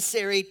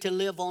necessary to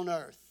live on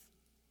earth.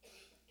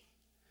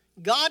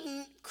 God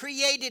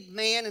created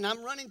man, and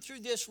I'm running through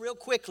this real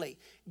quickly.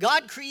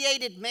 God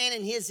created man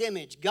in His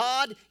image.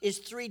 God is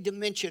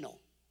three-dimensional.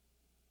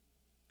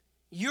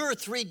 you're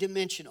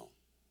three-dimensional.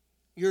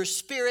 You're a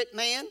spirit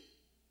man.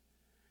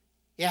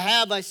 You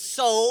have a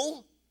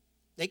soul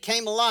that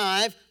came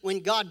alive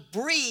when God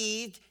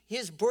breathed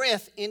his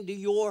breath into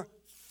your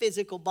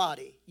physical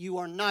body. You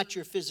are not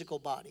your physical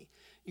body.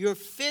 Your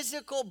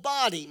physical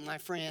body, my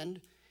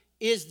friend,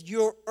 is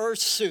your earth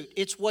suit.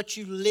 It's what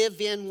you live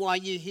in while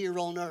you're here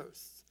on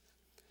earth.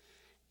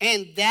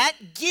 And that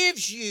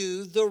gives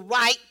you the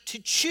right to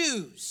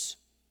choose.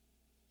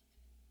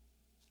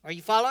 Are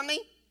you following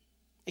me?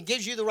 It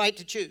gives you the right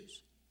to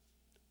choose.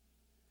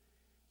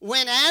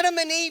 When Adam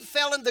and Eve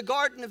fell in the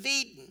Garden of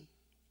Eden,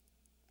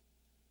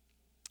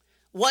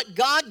 what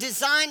God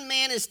designed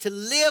man is to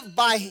live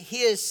by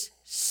his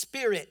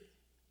spirit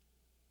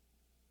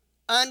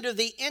under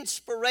the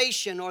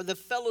inspiration or the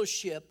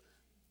fellowship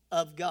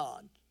of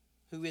God,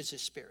 who is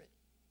his spirit.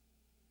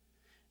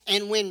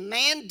 And when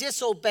man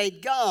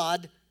disobeyed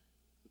God,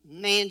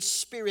 man's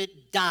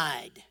spirit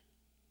died.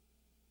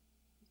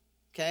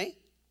 Okay?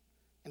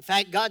 In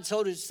fact, God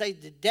told us to say,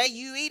 the day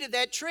you eat of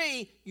that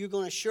tree, you're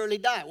going to surely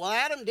die. Well,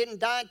 Adam didn't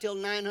die until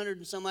 900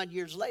 and some odd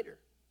years later,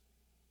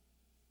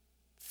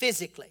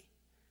 physically.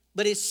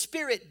 But his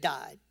spirit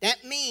died.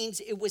 That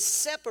means it was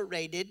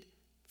separated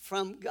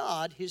from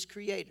God, his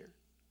creator.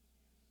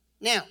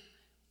 Now,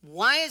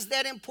 why is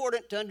that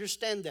important to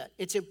understand that?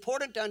 It's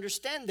important to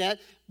understand that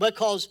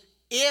because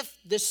if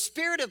the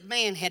spirit of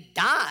man had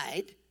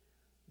died,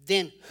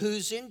 then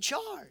who's in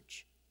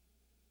charge?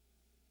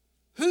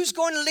 Who's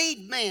going to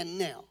lead man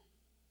now?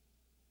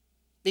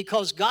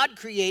 Because God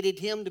created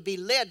him to be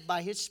led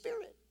by his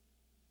spirit.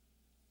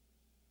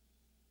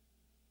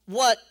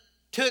 What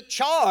took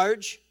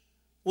charge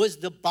was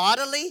the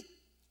bodily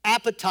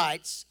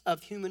appetites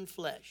of human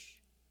flesh.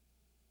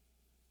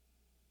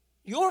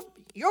 Your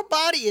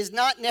body is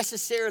not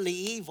necessarily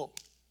evil.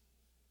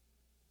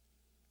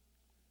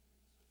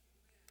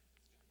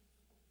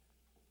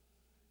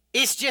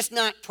 It's just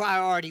not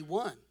priority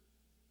one.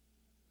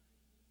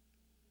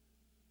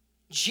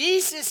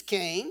 Jesus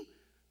came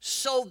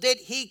so that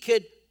he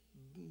could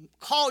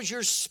cause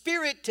your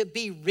spirit to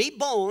be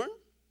reborn.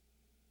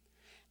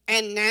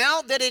 And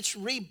now that it's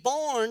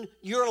reborn,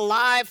 you're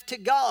alive to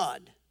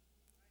God.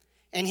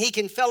 And he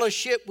can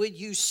fellowship with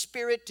you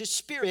spirit to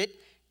spirit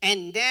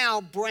and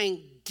now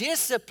bring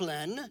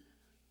discipline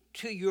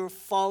to your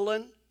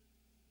fallen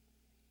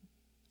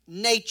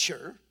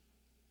nature,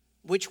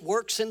 which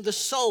works in the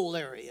soul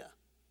area,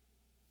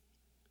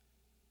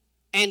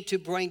 and to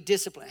bring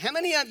discipline. How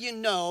many of you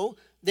know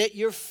that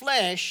your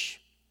flesh,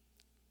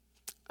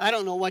 I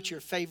don't know what your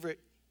favorite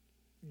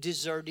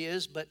dessert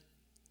is, but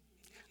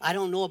I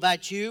don't know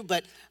about you,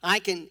 but I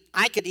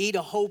could eat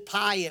a whole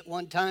pie at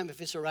one time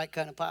if it's the right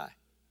kind of pie.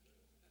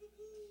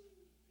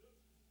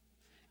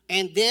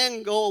 And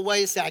then go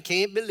away and say, I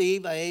can't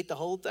believe I ate the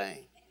whole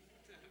thing.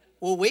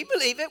 Well, we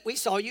believe it. We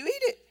saw you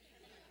eat it.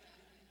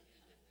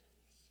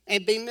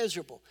 And be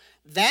miserable.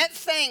 That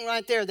thing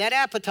right there, that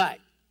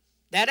appetite,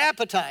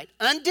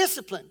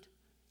 undisciplined,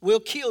 will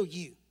kill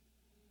you.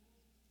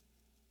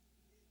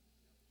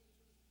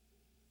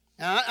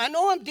 Now, I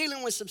know I'm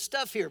dealing with some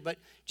stuff here, but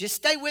just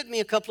stay with me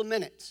a couple of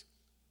minutes.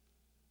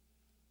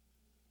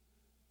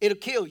 It'll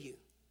kill you.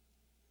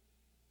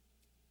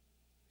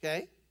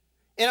 Okay?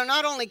 It'll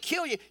not only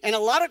kill you, and a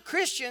lot of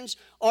Christians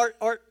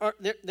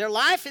their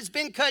life has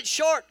been cut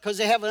short because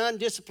they have an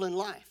undisciplined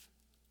life.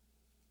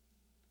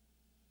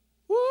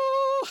 Woo,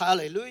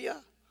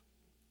 hallelujah.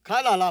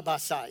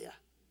 Kalalabasaya.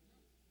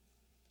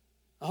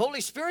 The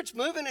Holy Spirit's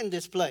moving in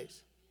this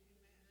place.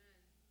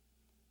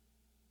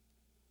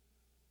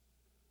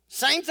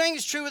 Same thing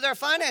is true with our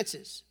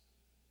finances.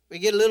 We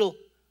get a little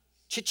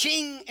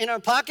cha-ching in our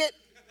pocket.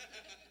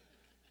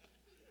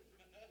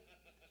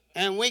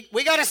 And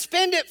we got to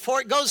spend it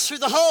before it goes through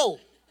the hole.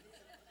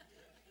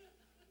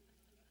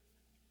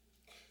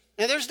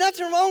 And there's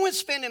nothing wrong with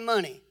spending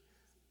money.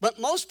 But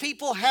most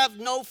people have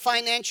no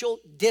financial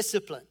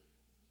discipline.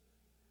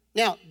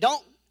 Now,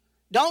 don't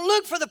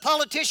look for the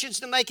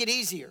politicians to make it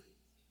easier.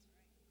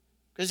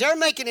 Because they're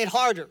making it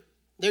harder.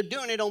 They're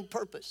doing it on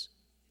purpose.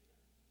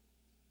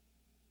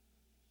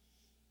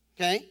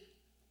 Okay?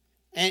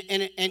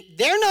 And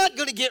they're not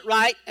going to get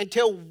right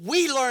until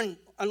we learn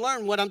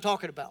what I'm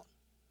talking about.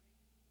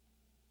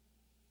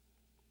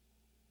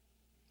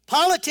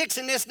 Politics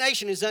in this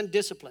nation is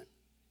undisciplined.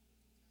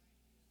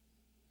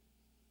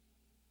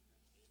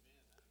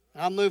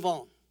 I'll move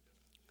on.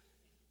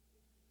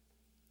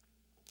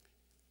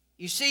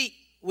 You see,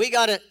 we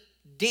got to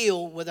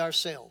deal with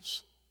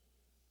ourselves.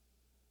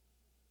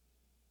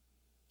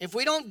 If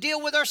we don't deal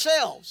with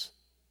ourselves,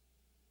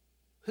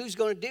 who's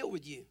going to deal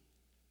with you?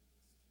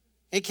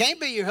 It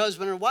can't be your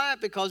husband or wife,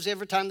 because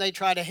every time they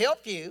try to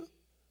help you,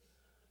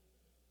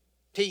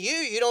 to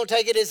you don't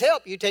take it as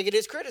help. You take it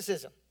as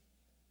criticism.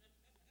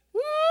 Woo!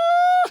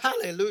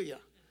 Hallelujah.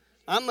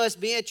 I must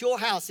be at your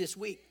house this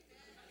week.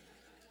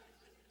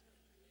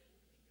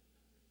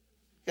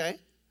 Okay?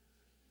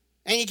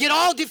 And you get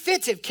all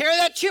defensive. Carry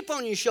that chip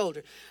on your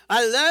shoulder.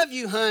 I love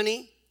you,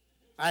 honey.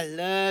 I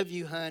love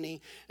you,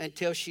 honey,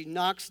 until she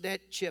knocks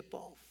that chip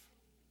off.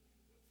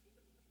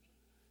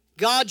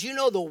 God, you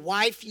know the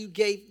wife you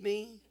gave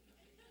me?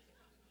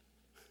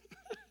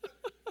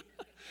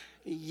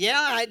 Yeah,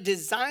 I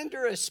designed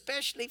her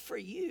especially for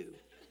you.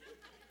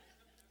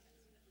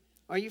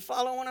 Are you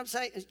following what I'm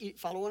saying? You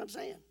follow what I'm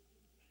saying?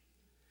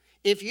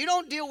 If you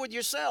don't deal with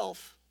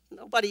yourself,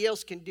 nobody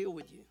else can deal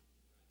with you.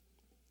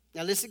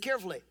 Now listen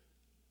carefully.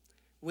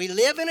 We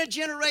live in a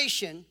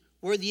generation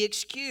where the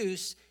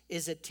excuse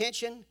is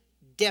attention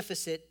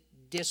deficit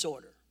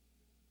disorder.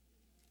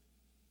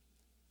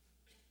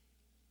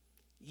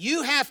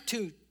 You have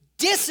to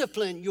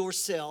discipline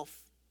yourself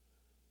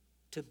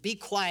to be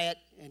quiet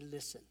and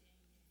listen.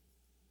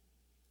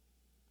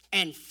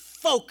 And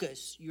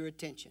focus your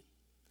attention.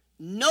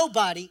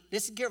 Nobody,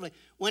 listen carefully,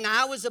 when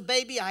I was a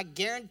baby, I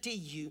guarantee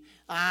you,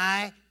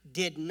 I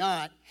did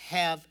not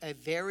have a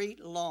very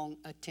long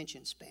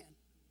attention span.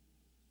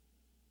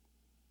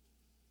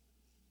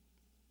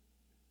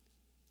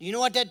 You know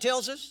what that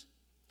tells us?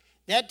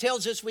 That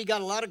tells us we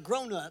got a lot of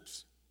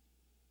grown-ups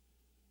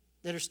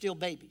that are still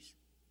babies.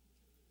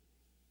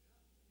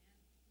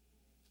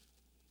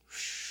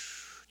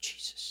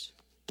 Jesus.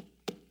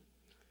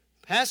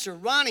 Pastor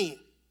Ronnie,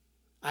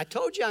 I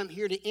told you I'm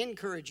here to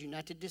encourage you,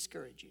 not to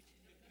discourage you.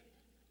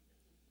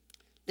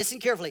 Listen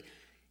carefully.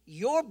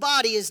 Your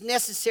body is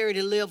necessary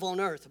to live on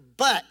earth,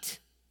 but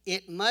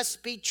it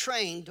must be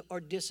trained or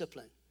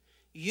disciplined.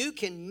 You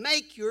can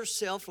make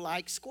yourself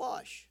like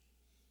squash,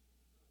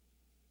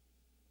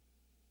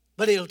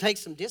 but it'll take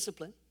some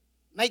discipline.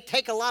 It may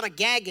take a lot of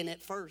gagging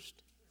at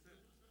first.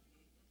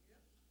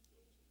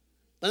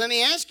 But let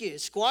me ask you,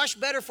 is squash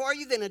better for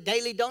you than a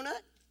daily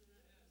donut?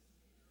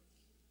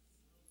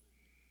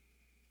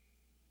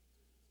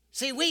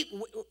 See, we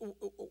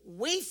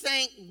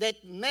think that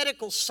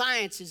medical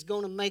science is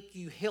going to make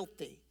you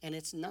healthy, and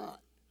it's not.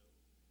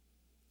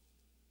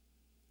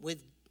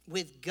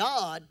 With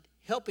God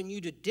helping you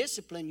to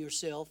discipline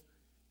yourself,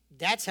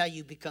 that's how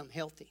you become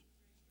healthy.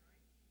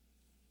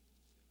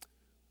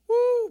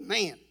 Woo,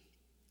 man.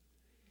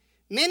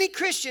 Many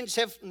Christians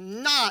have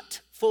not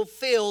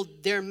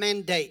fulfilled their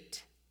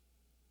mandate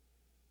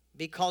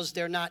because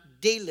they're not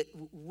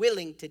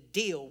willing to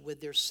deal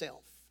with their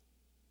self.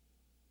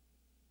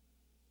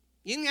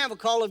 You can have a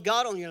call of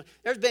God on you.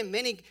 There's been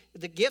many,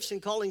 the gifts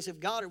and callings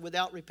of God are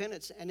without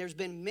repentance. And there's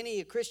been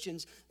many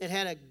Christians that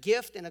had a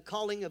gift and a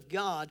calling of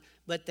God,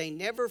 but they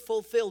never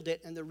fulfilled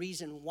it. And the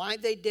reason why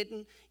they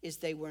didn't is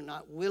they were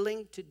not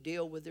willing to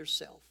deal with their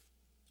self.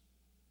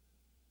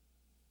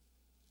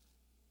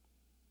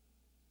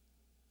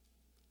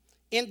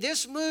 In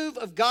this move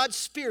of God's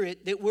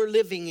Spirit that we're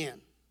living in,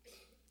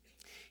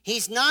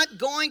 He's not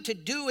going to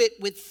do it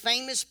with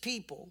famous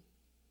people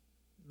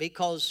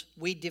because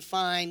we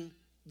define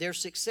their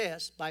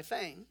success by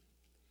fame.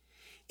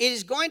 It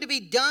is going to be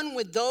done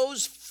with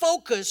those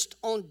focused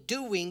on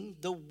doing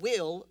the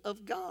will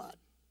of God.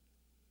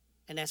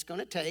 And that's going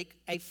to take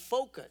a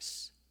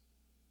focus,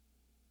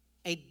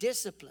 a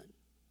discipline.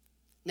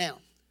 Now,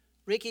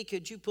 Ricky,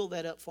 could you pull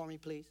that up for me,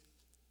 please?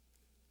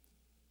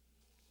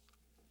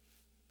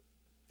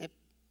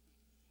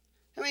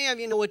 How many of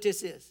you know what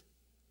this is?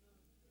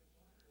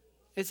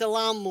 It's a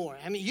lawnmower.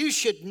 I mean, you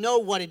should know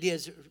what it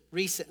is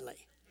recently.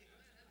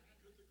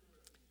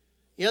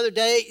 The other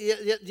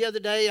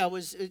day, I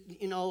was,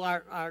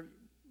 our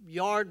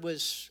yard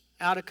was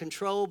out of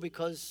control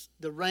because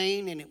the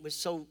rain, and it was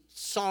so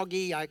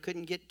soggy I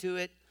couldn't get to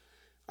it.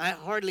 I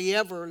hardly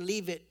ever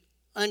leave it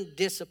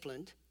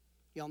undisciplined.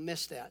 Y'all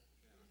missed that.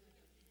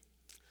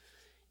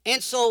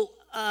 And so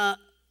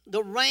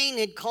the rain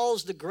had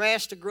caused the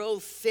grass to grow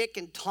thick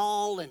and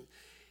tall,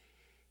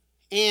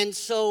 and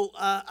so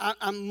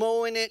I'm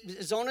mowing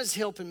it. Zona's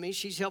helping me.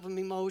 She's helping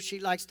me mow. She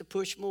likes to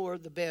push more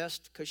the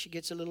best because she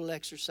gets a little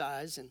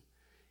exercise.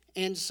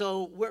 And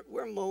so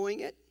we're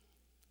mowing it.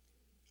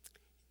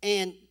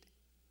 And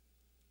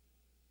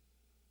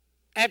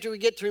after we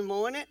get through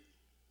mowing it,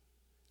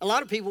 a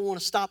lot of people want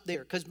to stop there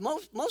because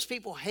most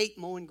people hate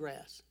mowing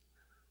grass.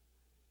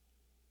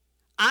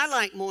 I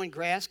like mowing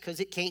grass because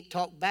it can't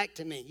talk back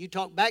to me. You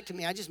talk back to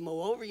me, I just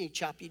mow over you and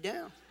chop you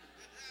down.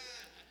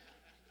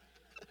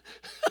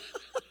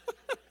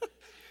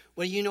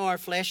 Well, you know our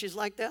flesh is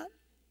like that.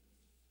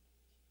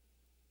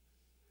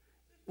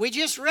 We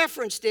just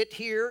referenced it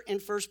here in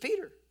 1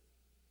 Peter.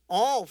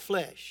 All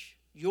flesh,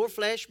 your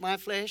flesh, my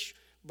flesh,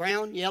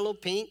 brown, yellow,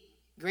 pink,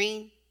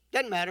 green,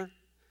 doesn't matter.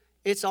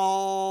 It's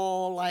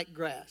all like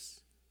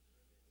grass.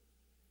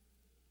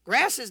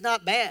 Grass is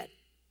not bad.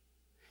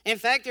 In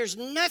fact, there's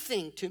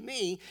nothing to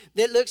me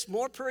that looks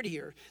more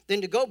prettier than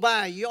to go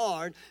by a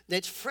yard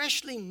that's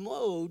freshly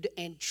mowed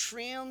and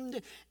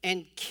trimmed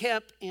and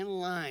kept in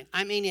line.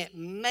 I mean, it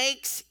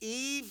makes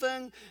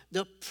even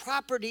the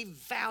property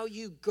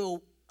value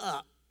go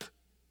up.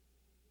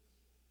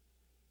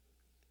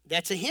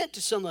 That's a hint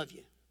to some of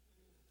you.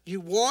 You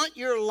want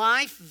your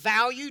life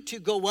value to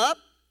go up?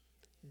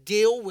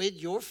 Deal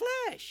with your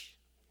flesh.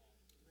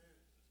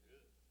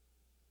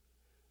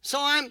 So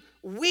I'm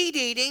weed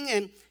eating,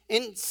 and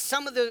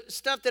some of the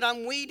stuff that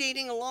I'm weed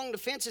eating along the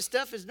fence and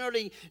stuff is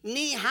nearly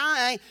knee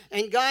high.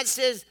 And God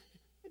says,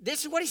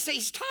 this is what He says.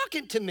 He's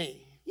talking to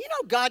me. You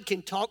know God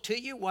can talk to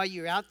you while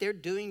you're out there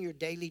doing your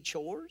daily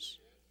chores?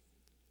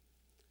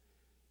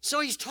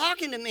 So he's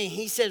talking to me.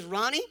 He says,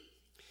 Ronnie,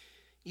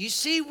 you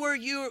see where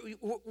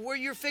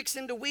you're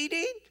fixing to weed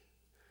eat?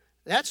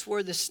 That's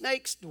where the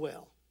snakes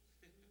dwell.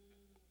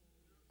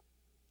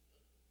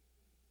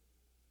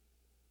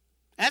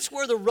 That's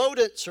where the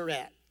rodents are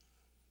at.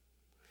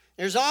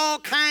 There's all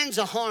kinds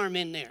of harm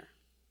in there.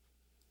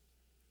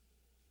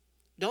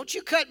 Don't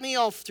you cut me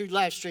off through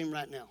live stream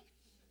right now.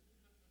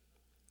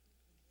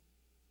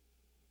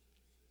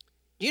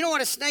 You know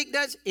what a snake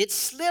does? It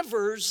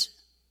slivers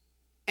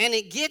and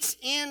it gets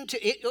into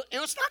it.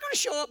 It's not going to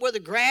show up where the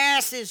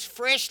grass is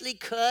freshly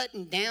cut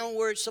and down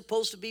where it's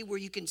supposed to be, where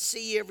you can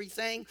see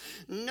everything.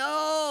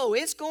 No,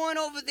 it's going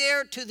over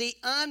there to the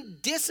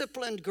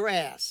undisciplined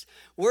grass,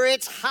 where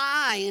it's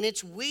high and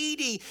it's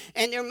weedy,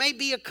 and there may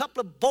be a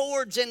couple of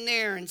boards in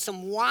there and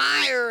some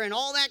wire and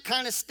all that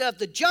kind of stuff.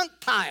 The junk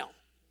pile.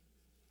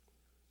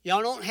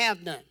 Y'all don't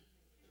have none.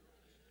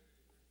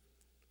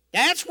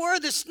 That's where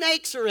the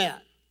snakes are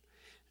at.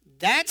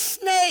 That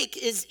snake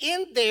is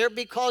in there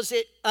because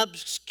it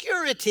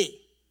obscurity.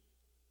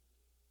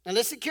 Now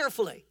listen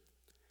carefully.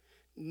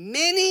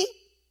 Many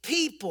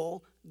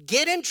people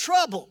get in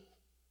trouble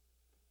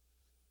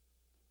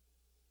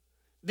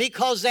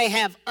because they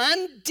have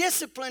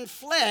undisciplined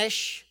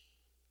flesh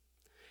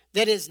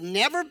that has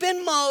never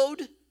been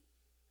mowed,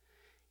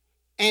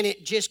 and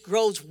it just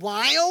grows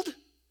wild.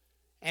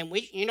 And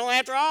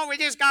after all,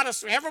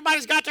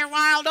 everybody's got their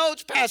wild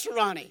oats, Pastor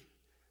Ronnie.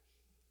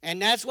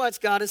 And that's what's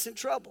got us in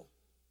trouble.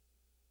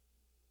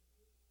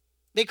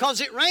 Because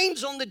it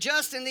rains on the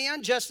just and the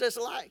unjust as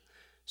alike.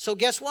 So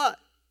guess what?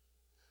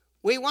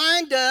 We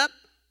wind up,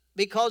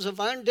 because of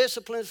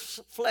undisciplined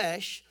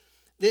flesh,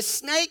 this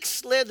snake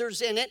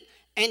slithers in it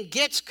and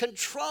gets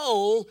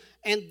control,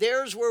 and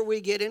there's where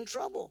we get in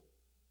trouble.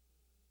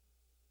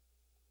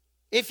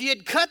 If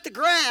you'd cut the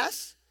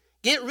grass,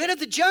 get rid of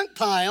the junk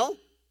pile,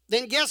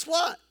 then guess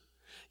what?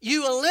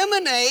 You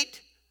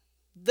eliminate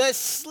the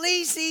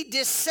sleazy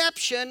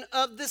deception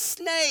of the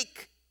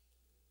snake.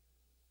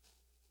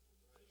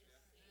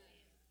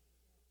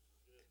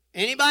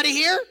 Anybody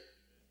here?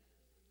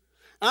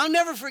 I'll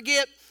never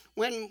forget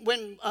when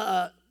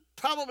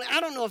probably, I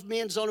don't know if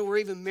me and Zona were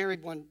even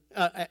married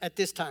at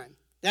this time.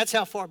 That's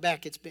how far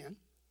back it's been.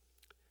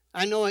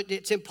 I know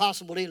it's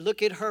impossible to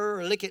look at her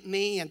or look at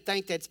me and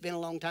think that's been a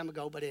long time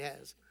ago, but it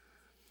has.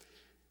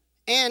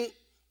 And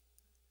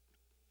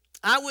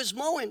I was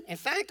mowing. In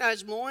fact, I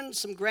was mowing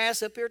some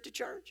grass up here at the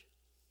church.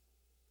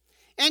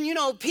 And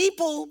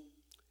people,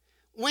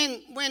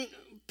 when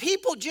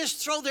people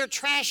just throw their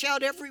trash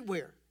out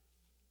everywhere.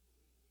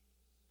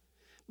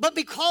 But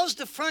because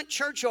the front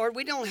churchyard,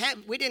 we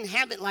didn't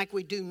have it like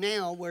we do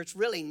now, where it's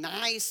really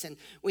nice and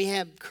we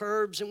have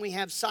curbs and we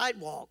have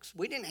sidewalks.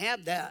 We didn't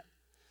have that.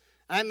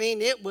 I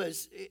mean, it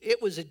was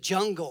a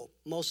jungle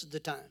most of the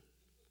time.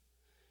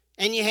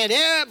 And you had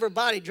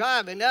everybody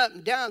driving up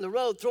and down the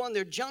road, throwing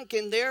their junk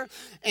in there.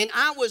 And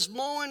I was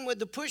mowing with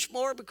the push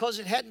mower because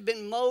it hadn't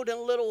been mowed in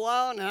a little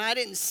while, and I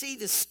didn't see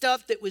the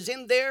stuff that was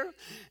in there.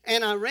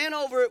 And I ran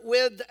over it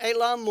with a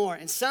lawnmower.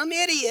 And some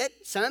idiot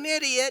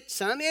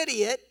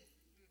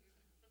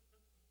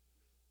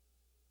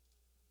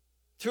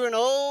threw an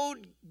old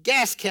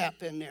gas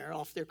cap in there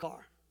off their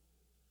car.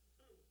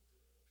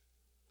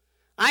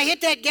 I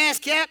hit that gas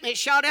cap, and it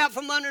shot out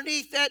from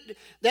underneath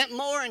that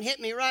mower and hit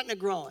me right in the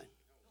groin.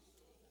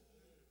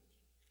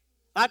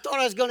 I thought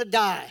I was going to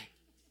die.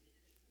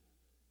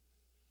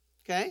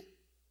 Okay?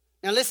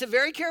 Now listen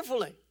very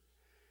carefully.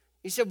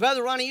 You said,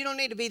 Brother Ronnie, you don't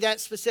need to be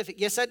that specific.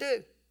 Yes, I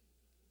do.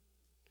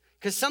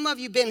 Because some of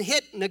you have been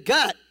hit in the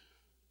gut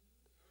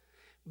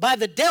by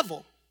the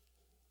devil.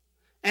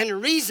 And the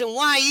reason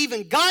why he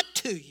even got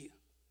to you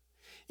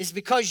is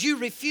because you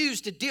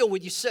refused to deal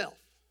with yourself.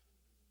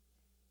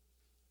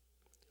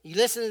 You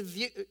listen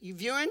to you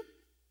viewing?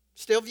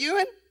 Still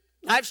viewing?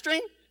 Live stream?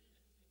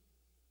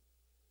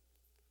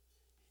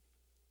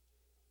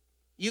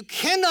 You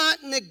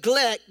cannot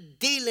neglect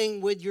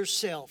dealing with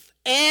yourself.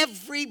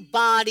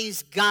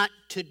 Everybody's got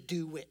to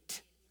do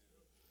it.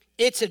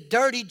 It's a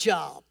dirty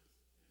job.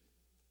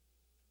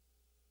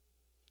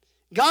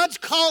 God's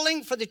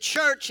calling for the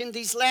church in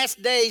these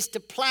last days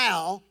to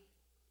plow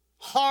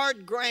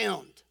hard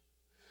ground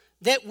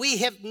that we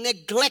have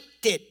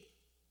neglected,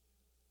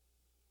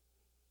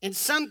 in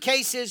some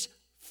cases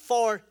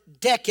for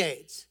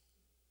decades.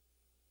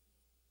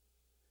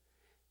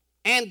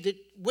 And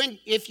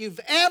if you've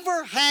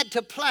ever had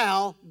to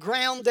plow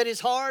ground that is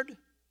hard,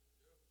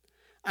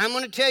 I'm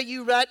going to tell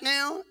you right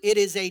now, it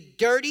is a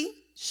dirty,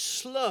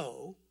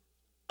 slow,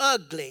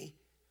 ugly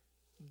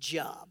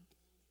job.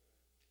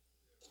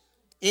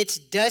 It's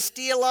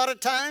dusty a lot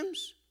of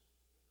times,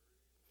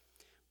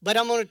 but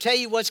I'm going to tell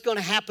you what's going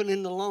to happen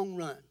in the long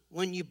run.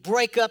 When you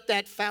break up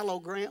that fallow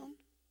ground,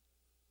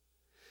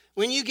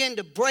 when you begin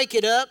to break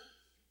it up,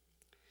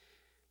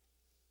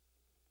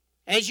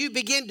 as you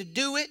begin to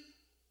do it,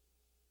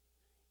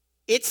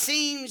 it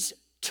seems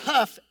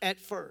tough at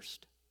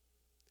first.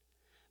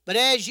 But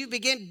as you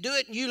begin to do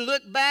it and you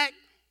look back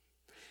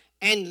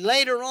And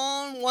later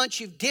on, once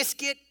you've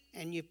disked it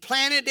and you've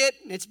planted it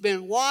and it's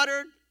been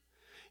watered,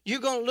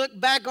 you're going to look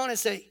back on it and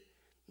say,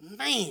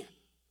 man,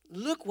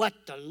 look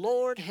what the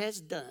Lord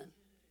has done.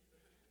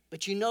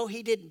 But you know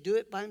he didn't do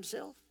it by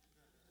himself.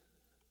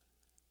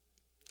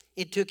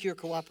 It took your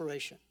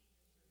cooperation.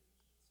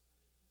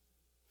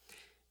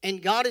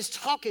 And God is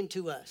talking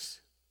to us.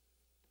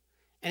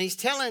 And he's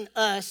telling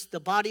us, the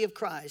body of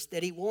Christ,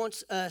 that he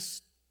wants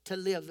us to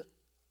live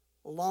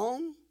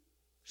long,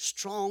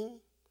 strong,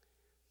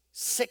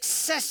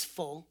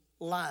 successful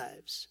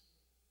lives.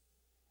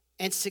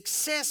 And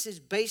success is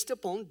based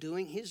upon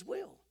doing his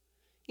will.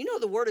 You know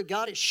the word of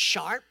God is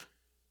sharp.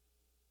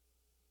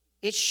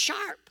 It's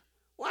sharp.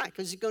 Why?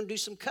 Because he's going to do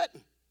some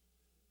cutting.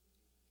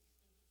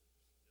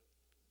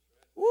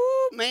 Woo,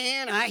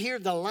 man, I hear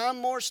the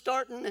lawnmower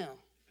starting now.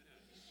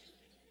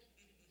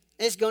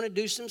 It's going to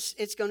do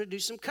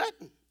some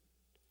cutting.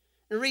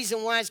 The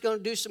reason why it's going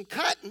to do some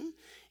cutting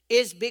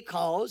is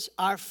because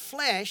our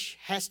flesh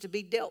has to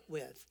be dealt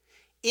with.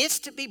 It's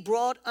to be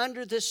brought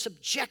under the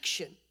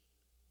subjection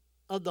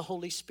of the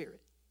Holy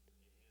Spirit.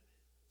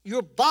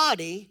 Your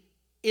body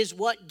is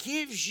what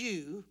gives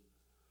you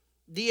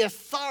the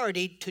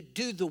authority to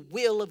do the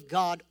will of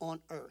God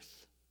on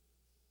earth.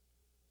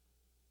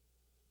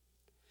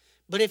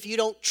 But if you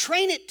don't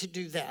train it to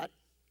do that,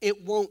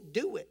 it won't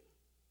do it.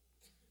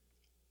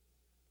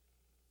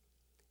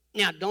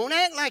 Now, don't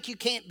act like you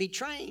can't be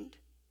trained,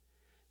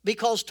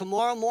 because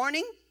tomorrow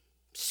morning,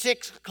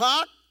 6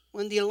 o'clock,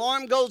 when the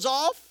alarm goes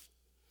off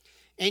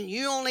and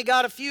you only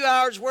got a few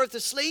hours worth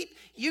of sleep,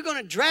 you're going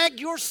to drag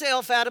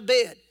yourself out of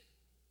bed.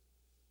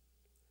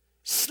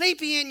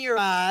 Sleepy in your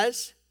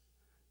eyes,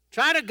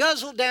 try to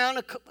guzzle down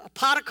a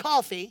pot of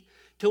coffee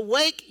to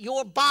wake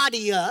your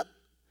body up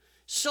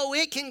so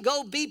it can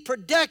go be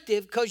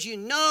productive, because you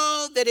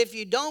know that if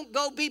you don't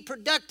go be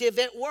productive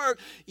at work,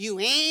 you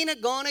ain't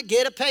going to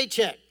get a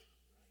paycheck.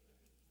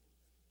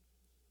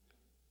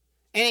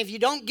 And if you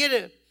don't get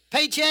a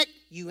paycheck,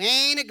 you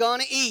ain't going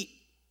to eat.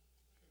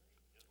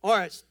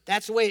 Or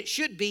that's the way it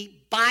should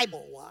be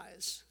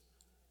Bible-wise.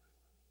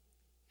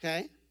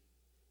 Okay?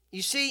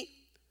 You see,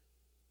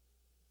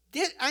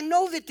 I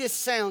know that this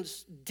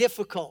sounds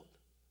difficult,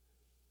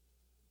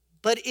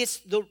 but it's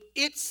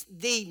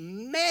the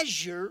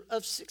measure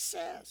of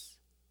success.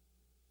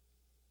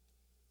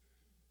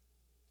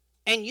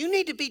 And you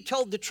need to be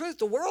told the truth.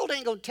 The world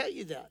ain't going to tell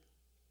you that.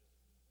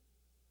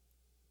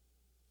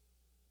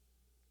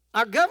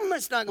 Our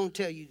government's not going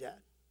to tell you that.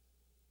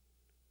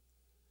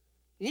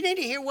 You need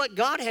to hear what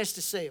God has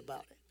to say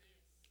about it.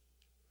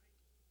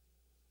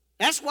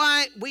 That's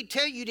why we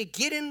tell you to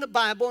get in the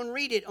Bible and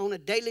read it on a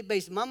daily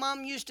basis. My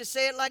mom used to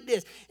say it like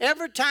this: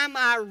 every time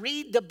I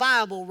read the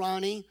Bible,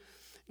 Ronnie,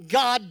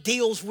 God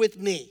deals with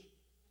me.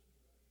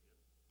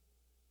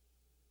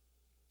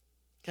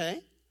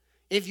 Okay?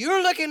 If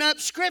you're looking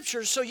up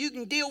scriptures so you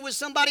can deal with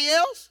somebody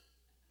else,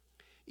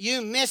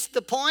 you missed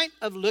the point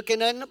of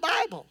looking in the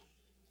Bible.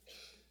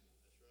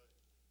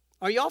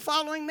 Are y'all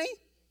following me?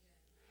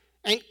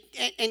 And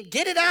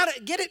get it out.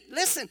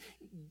 Listen,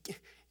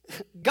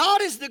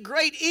 God is the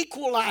great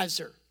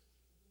equalizer.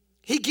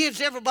 He gives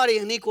everybody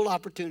an equal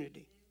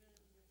opportunity.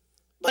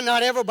 But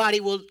not everybody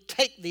will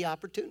take the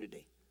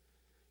opportunity.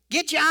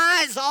 Get your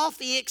eyes off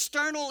the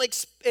external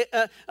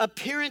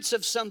appearance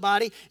of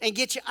somebody and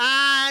get your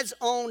eyes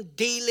on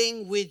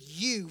dealing with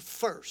you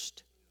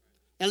first.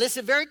 Now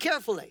listen very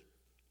carefully.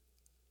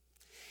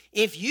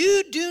 If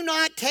you do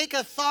not take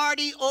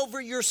authority over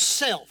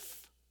yourself,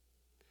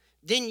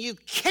 then you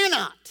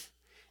cannot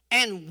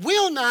and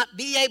will not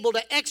be able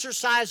to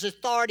exercise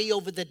authority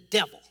over the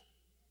devil.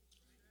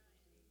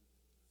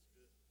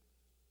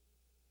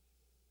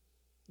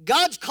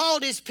 God's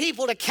called his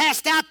people to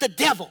cast out the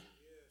devil.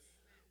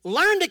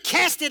 Learn to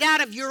cast it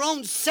out of your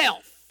own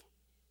self.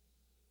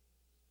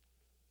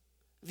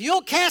 If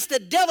you'll cast the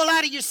devil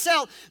out of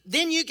yourself,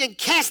 then you can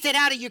cast it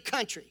out of your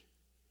country.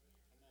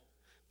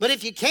 But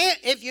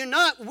if you're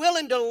not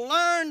willing to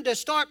learn to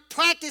start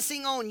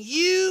practicing on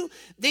you,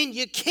 then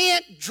you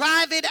can't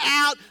drive it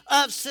out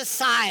of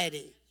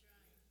society.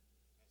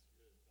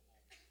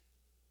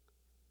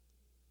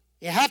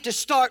 You have to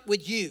start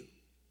with you.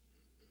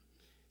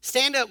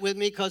 Stand up with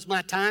me because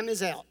my time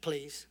is out,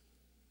 please.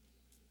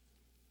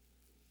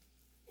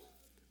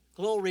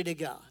 Glory to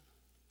God.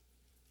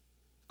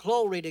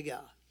 Glory to God.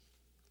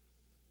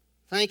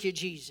 Thank you,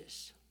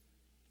 Jesus.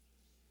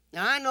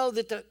 Now, I know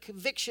that the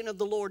conviction of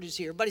the Lord is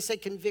here. Everybody say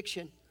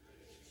conviction.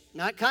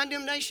 Not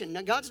condemnation.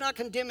 Now, God's not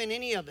condemning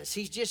any of us.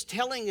 He's just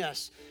telling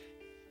us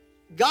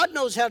God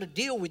knows how to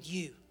deal with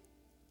you.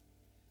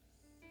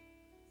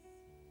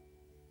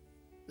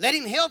 Let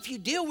him help you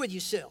deal with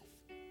yourself.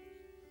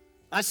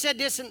 I said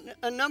this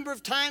a number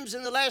of times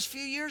in the last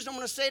few years. I'm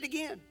going to say it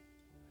again.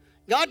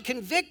 God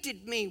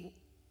convicted me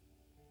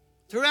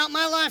throughout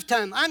my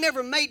lifetime. I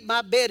never made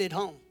my bed at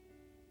home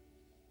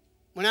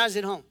when I was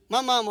at home.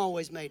 My mom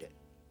always made it.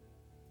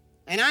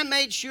 And I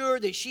made sure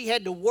that she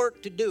had to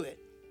work to do it.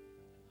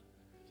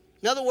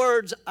 In other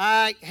words,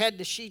 I had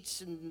the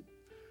sheets and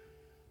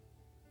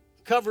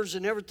covers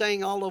and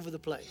everything all over the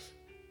place.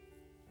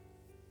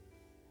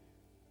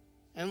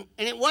 And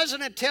it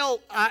wasn't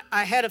until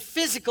I had a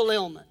physical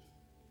ailment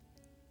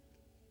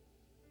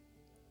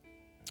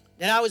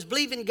that I was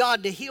believing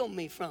God to heal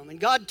me from. And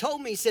God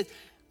told me, He said,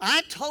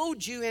 I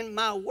told you in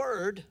my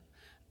word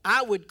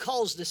I would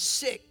cause the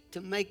sick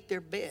to make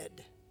their bed.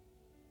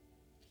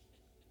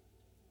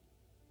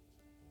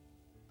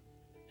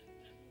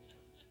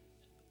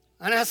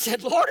 And I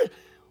said, Lord,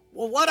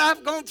 well, what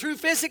I've gone through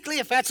physically,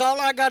 if that's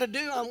all I got to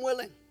do, I'm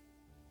willing.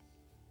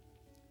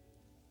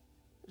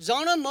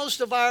 Zona,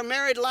 most of our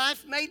married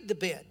life made the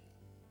bed.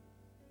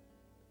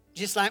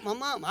 Just like my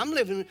mom.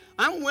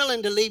 I'm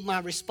willing to leave my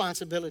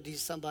responsibilities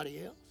to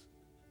somebody else.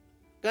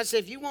 God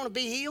said, if you want to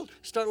be healed,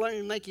 start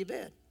learning to make your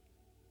bed.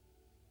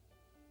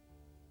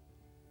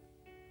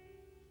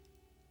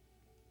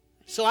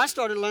 So I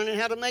started learning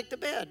how to make the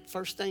bed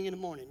first thing in the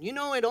morning. You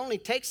know, it only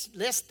takes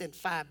less than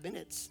 5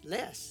 minutes,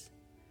 less.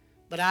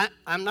 But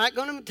I'm not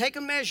going to take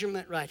a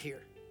measurement right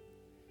here.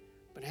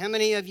 But how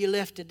many of you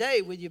left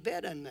today with your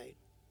bed unmade?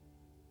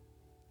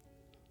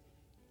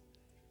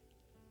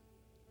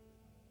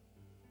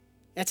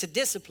 That's a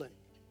discipline.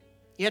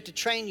 You have to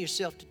train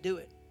yourself to do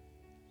it.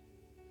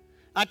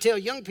 I tell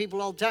young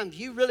people all the time, if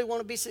you really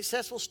want to be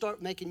successful,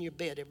 start making your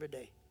bed every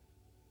day.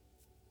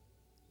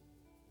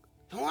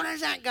 And what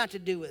has that got to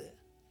do with it?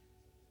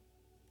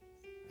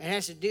 It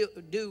has to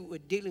do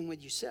with dealing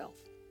with yourself.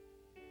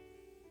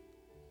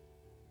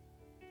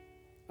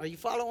 Are you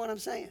following what I'm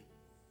saying?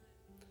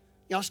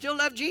 Y'all still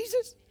love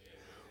Jesus?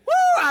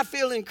 Woo, I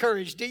feel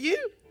encouraged. Do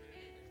you?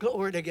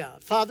 Glory to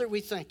God. Father, we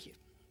thank you.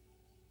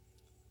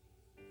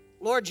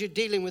 Lord, you're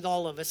dealing with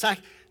all of us.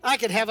 I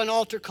could have an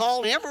altar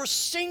call, and every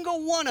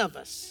single one of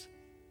us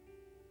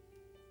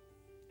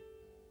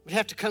would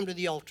have to come to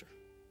the altar.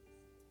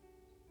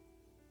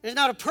 There's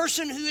not a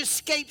person who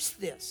escapes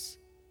this.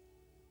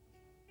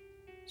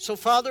 So,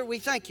 Father, we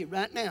thank you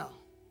right now.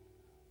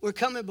 We're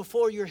coming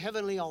before your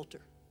heavenly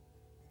altar.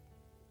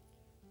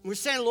 We're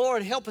saying,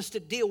 Lord, help us to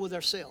deal with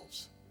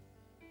ourselves.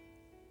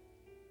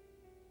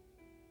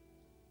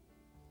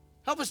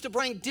 Help us to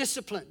bring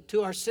discipline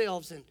to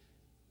ourselves and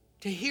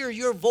to hear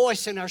your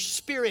voice in our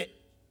spirit.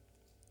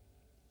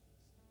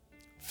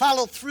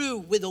 Follow through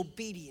with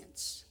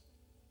obedience.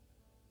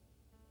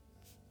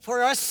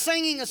 For us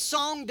singing a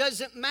song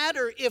doesn't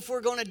matter if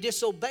we're going to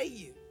disobey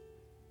you.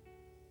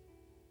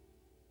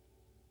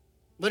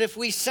 But if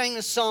we sing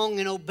a song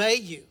and obey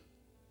you,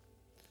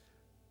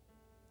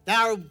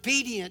 our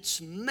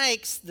obedience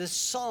makes the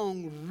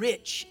song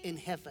rich in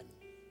heaven.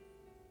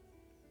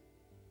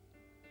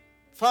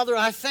 Father,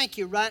 I thank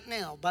you right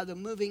now by the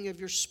moving of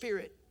your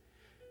Spirit.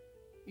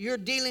 You're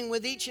dealing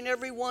with each and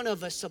every one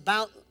of us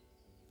about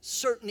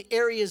certain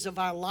areas of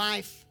our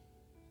life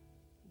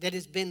that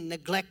has been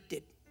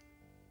neglected.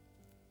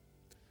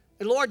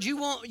 And Lord,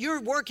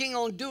 you're working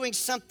on doing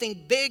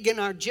something big in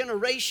our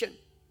generation.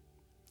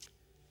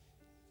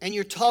 And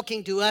you're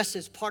talking to us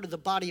as part of the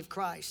body of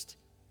Christ.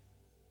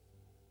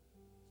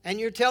 And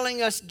you're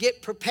telling us,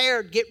 get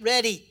prepared, get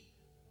ready.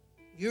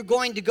 You're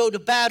going to go to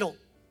battle.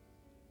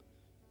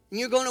 And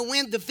you're going to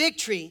win the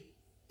victory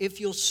if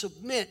you'll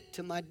submit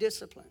to my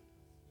discipline.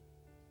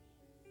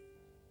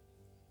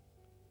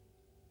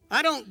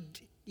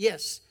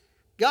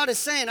 God is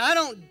saying, I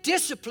don't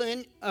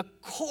discipline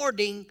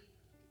according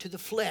to the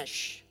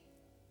flesh.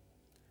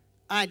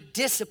 I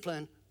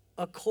discipline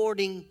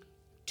according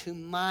to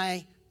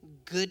my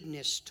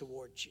goodness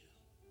towards you.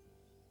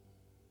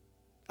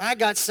 I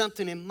got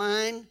something in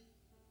mind.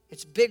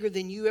 It's bigger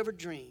than you ever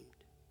dreamed.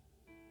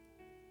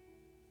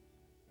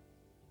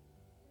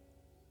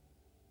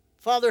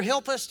 Father,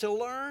 help us to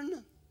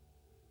learn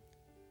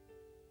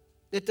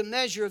that the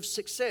measure of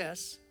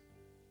success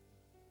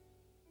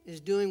is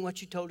doing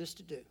what you told us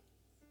to do.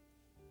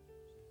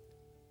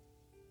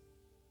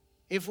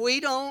 If we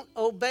don't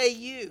obey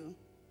you,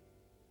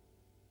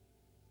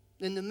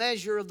 then the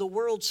measure of the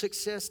world's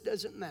success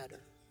doesn't matter.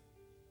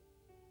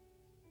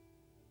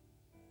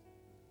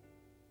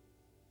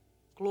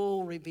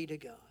 Glory be to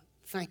God.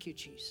 Thank you,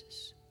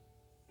 Jesus.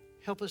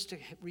 Help us to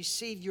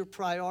receive your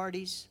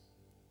priorities.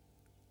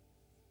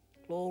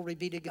 Glory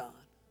be to God.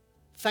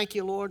 Thank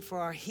you, Lord, for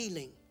our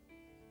healing.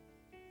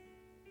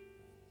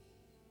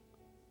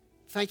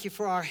 Thank you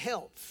for our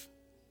health.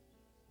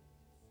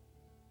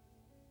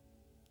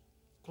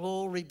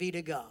 Glory be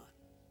to God.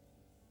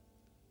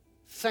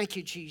 Thank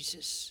you,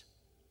 Jesus.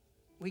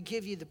 We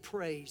give you the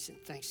praise and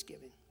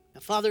thanksgiving.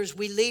 Now, Father, as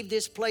we leave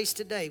this place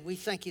today, we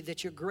thank you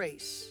that your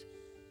grace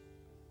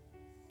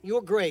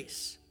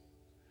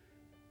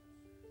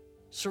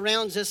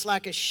surrounds us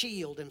like a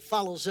shield and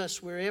follows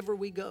us wherever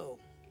we go.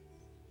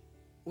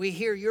 We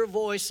hear your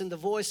voice and the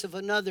voice of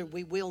another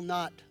we will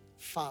not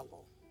follow.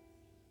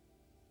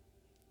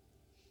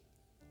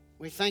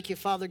 We thank you,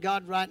 Father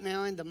God, right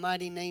now in the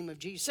mighty name of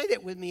Jesus. Say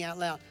that with me out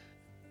loud.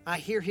 I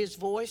hear his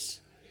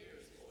voice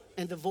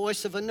and the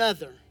voice of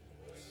another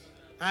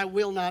I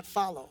will not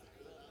follow.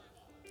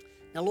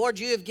 Now, Lord,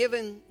 you have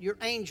given your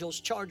angels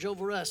charge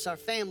over us, our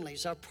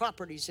families, our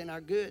properties, and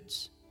our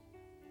goods.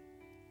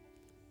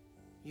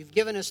 You've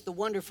given us the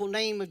wonderful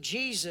name of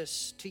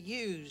Jesus to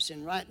use,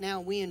 and right now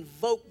we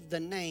invoke the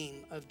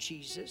name of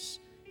Jesus,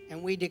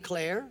 and we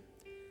declare,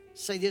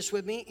 say this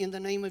with me, in the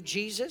name of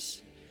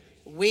Jesus,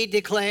 we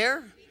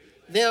declare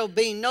there'll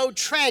be no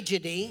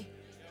tragedy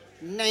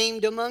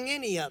named among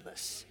any of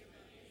us.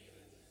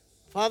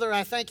 Father,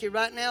 I thank you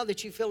right now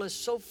that you fill us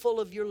so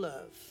full of your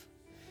love,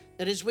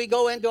 that as we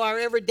go into our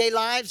everyday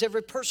lives,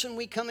 every person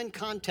we come in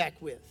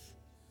contact with,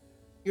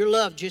 your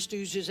love just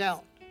oozes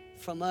out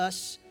from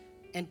us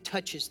and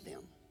touches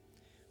them.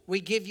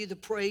 We give you the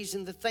praise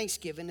and the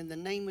thanksgiving in the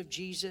name of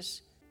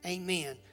Jesus. Amen.